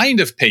same kind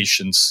of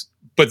patience,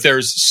 but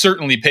there's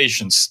certainly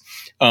patience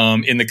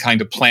in the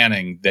kind of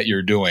planning that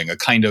you're doing, a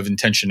kind of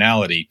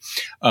intentionality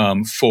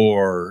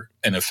for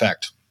an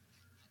effect.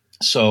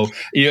 So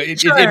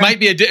Sure. it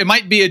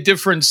might be a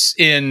difference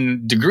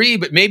in degree,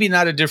 but maybe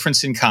not a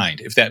difference in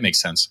kind, if that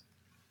makes sense.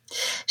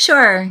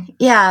 Sure.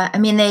 Yeah. I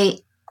mean,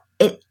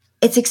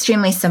 it's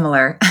extremely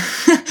similar.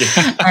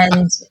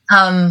 And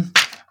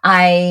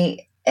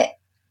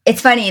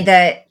it's funny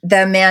that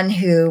the man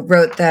who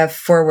wrote the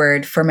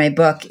foreword for my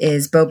book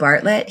is Bo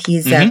Bartlett.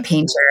 He's a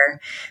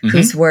painter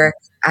whose work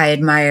I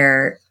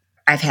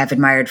have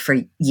admired for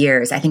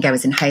years. I think I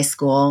was in high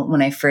school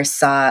when I first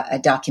saw a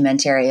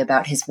documentary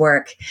about his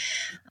work.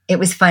 It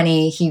was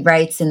funny. He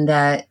writes in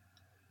the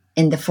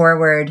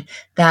foreword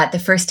that the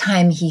first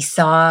time he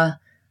saw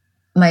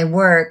my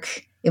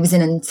work, it was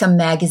in some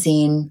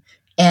magazine,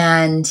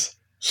 and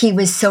he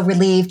was so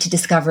relieved to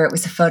discover it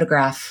was a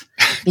photograph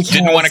because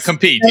didn't want to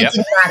compete. It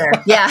didn't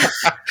matter. Yeah.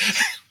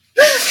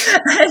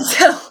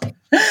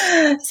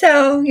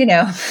 so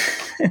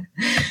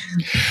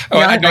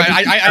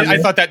I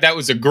thought that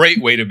was a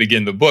great way to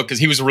begin the book, because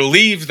he was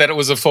relieved that it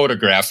was a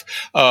photograph,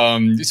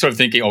 sort of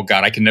thinking, oh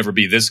God, I can never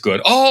be this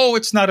good. Oh,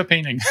 it's not a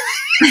painting.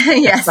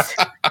 Yes.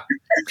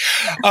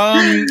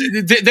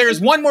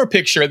 There's one more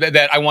picture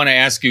that I want to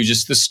ask you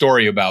just the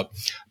story about,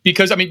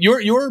 because I mean,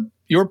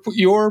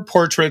 your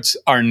portraits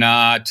are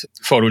not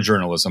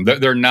photojournalism.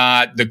 They're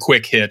not the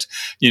quick hit,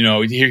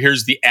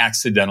 here's the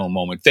accidental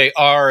moment. They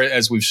are,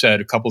 as we've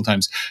said a couple of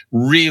times,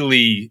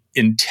 really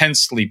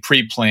intensely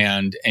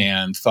pre-planned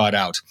and thought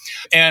out.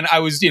 And I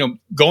was,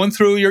 going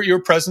through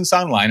your presence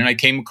online, and I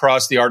came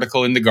across the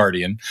article in The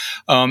Guardian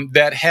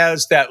that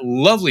has that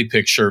lovely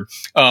picture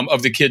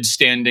of the kids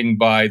standing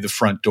by the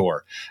front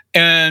door.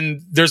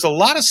 And there's a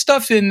lot of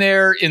stuff in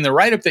there in the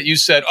write-up that you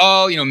said,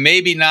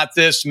 maybe not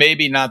this,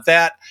 maybe not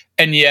that.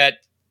 And yet,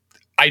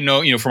 I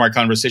know, from our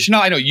conversation,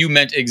 I know you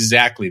meant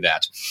exactly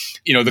that.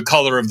 The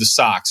color of the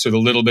socks or the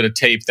little bit of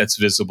tape that's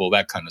visible,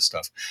 that kind of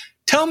stuff.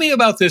 Tell me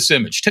about this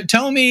image.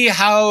 Tell me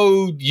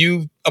how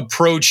you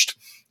approached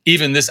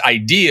even this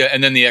idea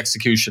and then the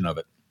execution of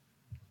it.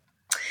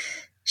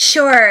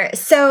 Sure.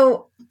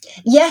 So,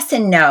 yes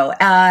and no.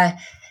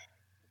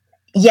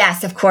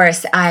 Yes, of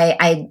course,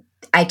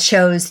 I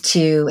chose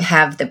to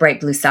have the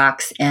bright blue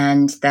socks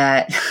and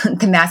the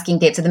masking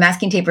tape. So the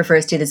masking tape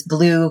refers to this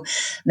blue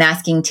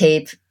masking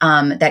tape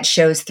that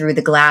shows through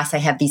the glass. I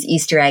have these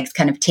Easter eggs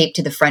kind of taped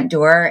to the front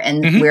door,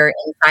 and we're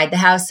inside the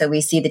house, so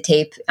we see the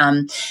tape.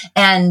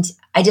 And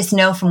I just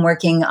know from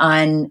working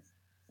on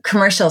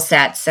commercial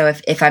sets, so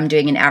if I'm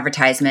doing an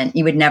advertisement,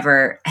 you would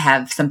never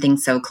have something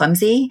so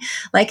clumsy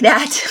like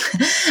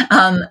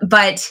that.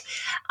 But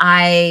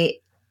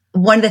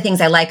one of the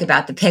things I like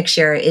about the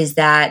picture is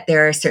that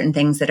there are certain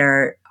things that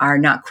are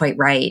not quite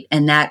right,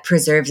 and that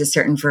preserves a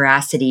certain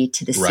veracity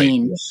to the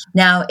scene.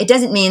 Now, it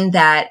doesn't mean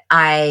that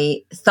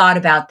I thought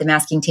about the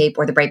masking tape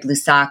or the bright blue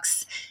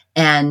socks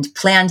and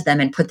planned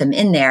them and put them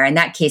in there. In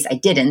that case, I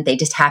didn't. They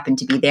just happened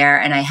to be there,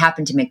 and I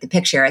happened to make the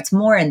picture. It's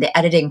more in the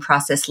editing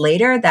process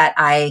later that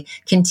I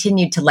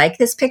continued to like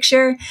this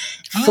picture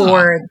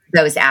for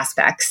those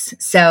aspects.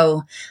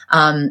 So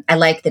I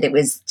like that it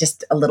was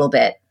just a little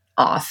bit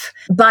off.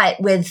 But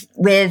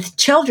with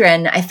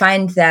children, I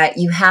find that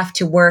you have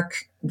to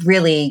work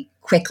really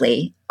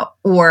quickly,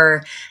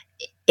 or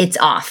it's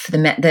off.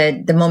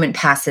 The moment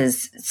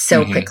passes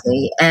so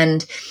quickly.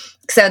 And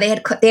so they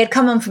had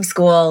come home from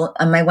school.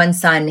 My one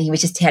son, he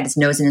had his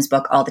nose in his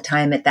book all the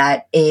time at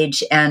that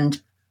age,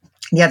 and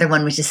the other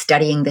one was just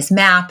studying this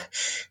map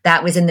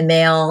that was in the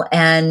mail.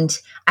 And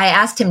I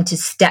asked him to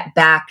step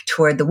back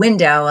toward the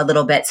window a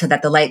little bit so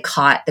that the light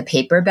caught the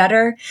paper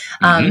better.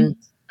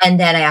 And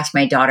then I asked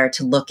my daughter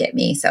to look at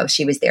me. So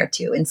she was there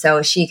too. And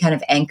so she kind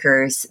of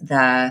anchors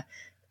the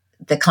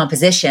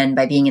composition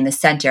by being in the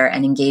center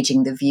and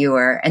engaging the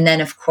viewer. And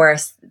then, of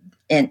course,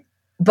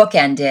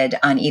 bookended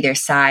on either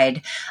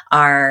side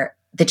are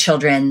the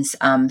children's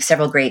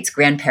several greats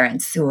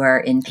grandparents who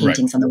are in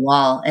paintings on the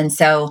wall. And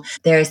so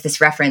there's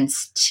this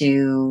reference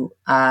to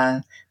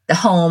the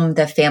home,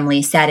 the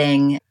family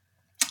setting,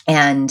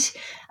 and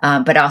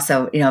but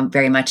also,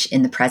 very much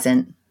in the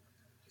present.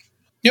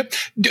 Yep.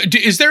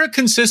 Is there a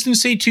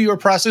consistency to your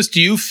process?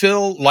 Do you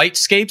fill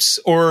lightscapes,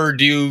 or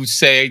do you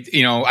say,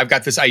 I've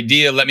got this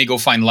idea, let me go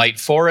find light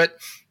for it?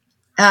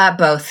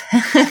 Both.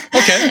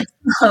 Okay.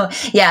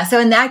 So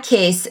in that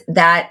case,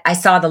 that I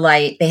saw the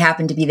light, they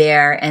happened to be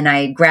there, and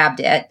I grabbed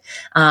it.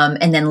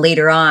 And then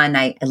later on,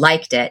 I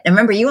liked it. And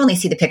remember, you only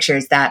see the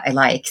pictures that I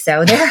like.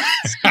 So there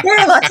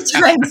are lots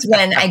of times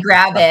when I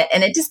grab it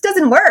and it just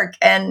doesn't work,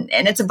 and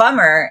it's a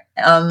bummer.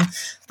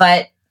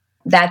 But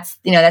that's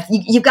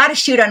you've got to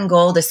shoot on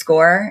goal to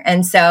score.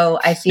 And so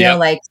I feel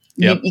like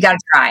you got to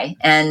try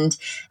and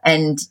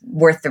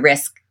worth the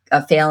risk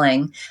of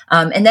failing.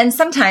 And then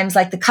sometimes,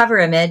 like the cover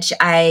image,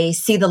 I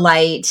see the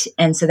light,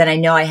 and so then I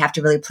know I have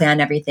to really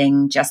plan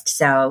everything just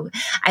so.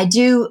 I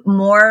do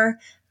more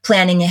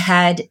planning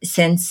ahead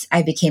since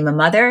I became a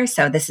mother.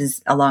 So this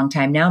is a long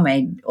time now.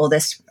 My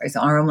oldest is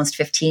almost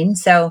 15.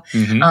 So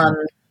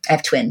I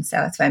have twins, so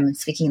that's why I'm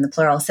speaking in the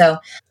plural. So,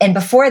 and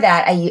before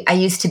that, I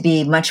used to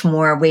be much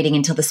more waiting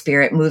until the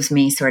spirit moves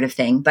me sort of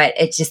thing, but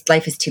it just,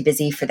 life is too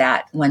busy for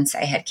that once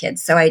I had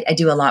kids. So I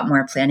do a lot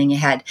more planning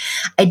ahead.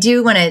 I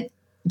do want to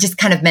just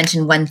kind of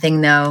mention one thing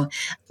though,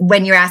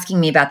 when you're asking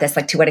me about this,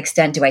 like to what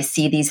extent do I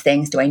see these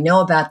things? Do I know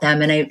about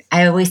them? And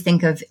I always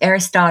think of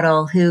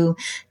Aristotle, who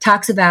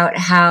talks about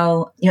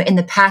how, in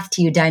the path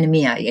to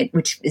eudaimonia,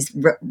 which is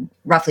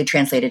roughly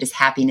translated as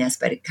happiness,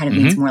 but it kind of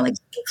means more like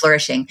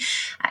flourishing.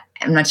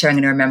 I'm not sure I'm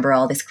going to remember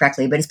all this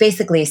correctly, but it's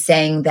basically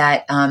saying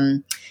that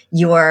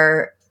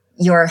your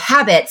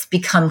habits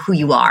become who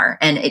you are,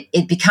 and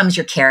it becomes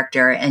your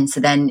character. And so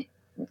then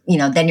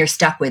you're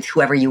stuck with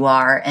whoever you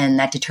are, and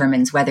that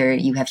determines whether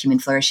you have human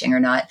flourishing or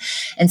not.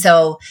 And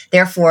so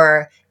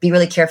therefore, be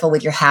really careful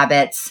with your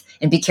habits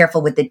and be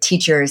careful with the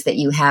teachers that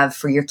you have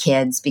for your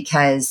kids,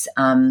 because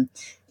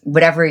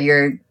whatever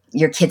your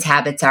kids'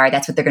 habits are,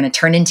 that's what they're going to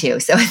turn into.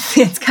 So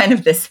it's kind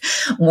of this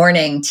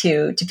warning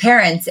to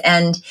parents.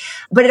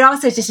 But it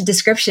also is just a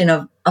description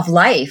of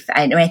life.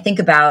 When I think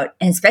about,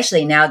 and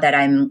especially now that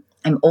I'm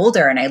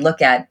older and I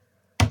look at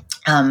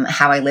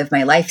how I live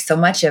my life, so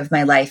much of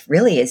my life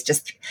really is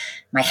just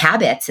my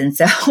habits. And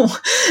so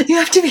you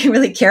have to be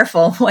really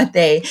careful what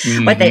they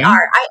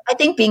are. I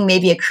think being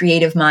maybe a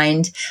creative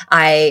mind,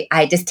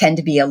 I just tend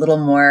to be a little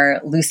more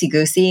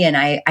loosey-goosey. And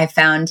I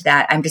found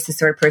that I'm just the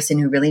sort of person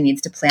who really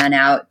needs to plan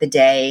out the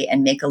day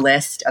and make a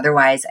list.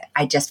 Otherwise,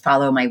 I just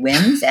follow my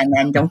whims and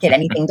then don't get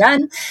anything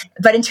done.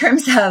 But in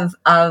terms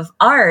of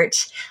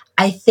art,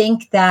 I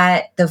think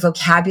that the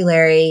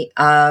vocabulary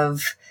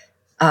of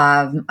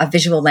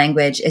visual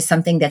language is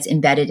something that's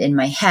embedded in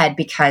my head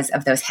because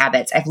of those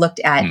habits. I've looked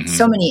at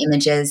so many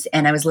images,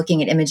 and I was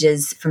looking at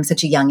images from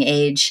such a young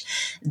age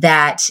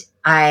that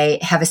I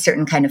have a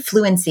certain kind of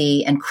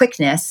fluency and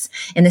quickness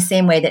in the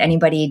same way that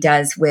anybody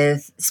does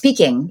with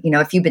speaking.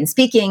 If you've been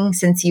speaking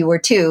since you were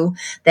 2,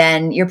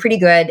 then you're pretty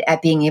good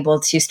at being able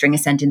to string a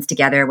sentence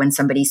together when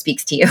somebody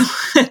speaks to you.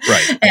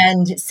 Right.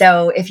 And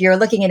so if you're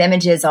looking at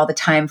images all the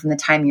time from the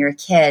time you're a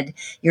kid,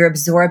 you're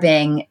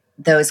absorbing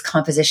those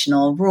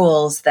compositional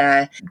rules,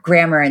 the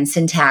grammar and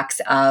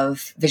syntax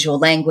of visual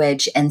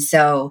language. And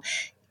so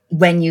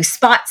when you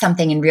spot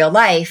something in real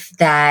life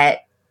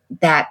that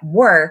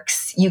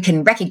works, you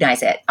can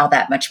recognize it all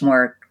that much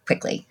more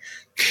quickly.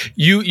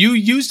 You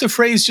used a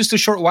phrase just a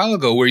short while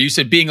ago where you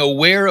said being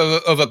aware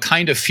of a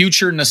kind of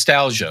future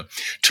nostalgia,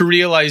 to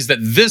realize that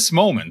this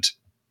moment,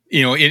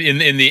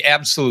 in the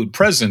absolute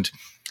present,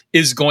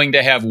 is going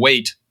to have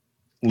weight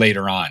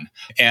later on.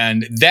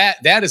 And that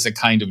is a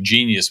kind of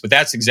genius, but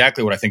that's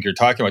exactly what I think you're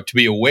talking about, to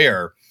be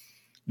aware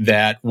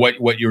that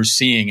what you're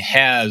seeing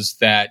has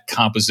that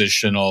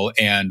compositional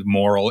and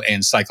moral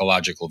and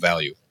psychological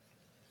value.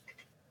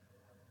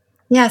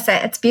 Yes,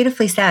 it's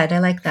beautifully said. I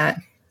like that.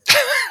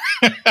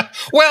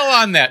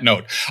 Well, on that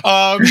note,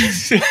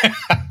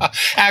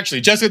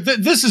 actually, Jessica,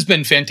 this has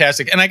been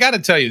fantastic. And I got to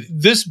tell you,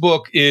 this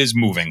book is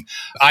moving.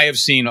 I have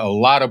seen a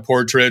lot of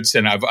portraits,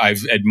 and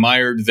I've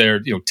admired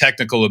their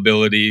technical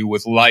ability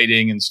with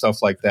lighting and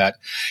stuff like that.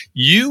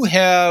 You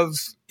have,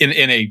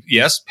 in a,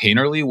 yes,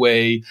 painterly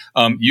way,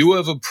 you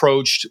have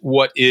approached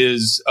what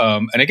is,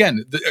 and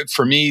again,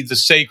 for me, the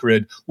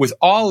sacred with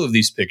all of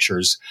these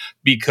pictures,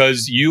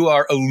 because you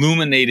are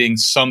illuminating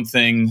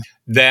something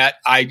that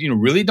I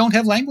really don't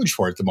have language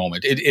for at the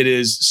moment. It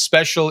is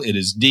special, it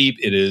is deep,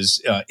 it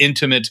is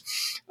intimate,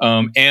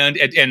 and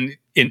in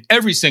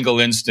every single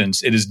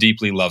instance, it is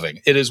deeply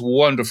loving. It is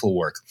wonderful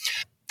work.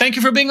 Thank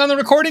you for being on the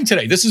recording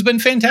today. This has been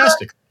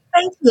fantastic.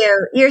 Thank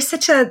you. You're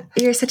such a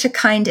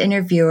kind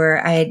interviewer.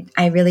 I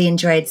really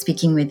enjoyed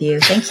speaking with you.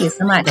 Thank you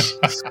so much.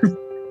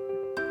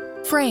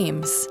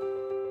 Frames,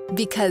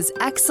 because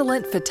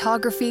excellent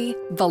photography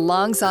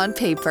belongs on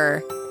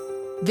paper.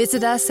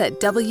 Visit us at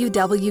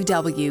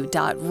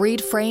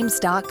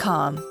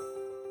www.readframes.com.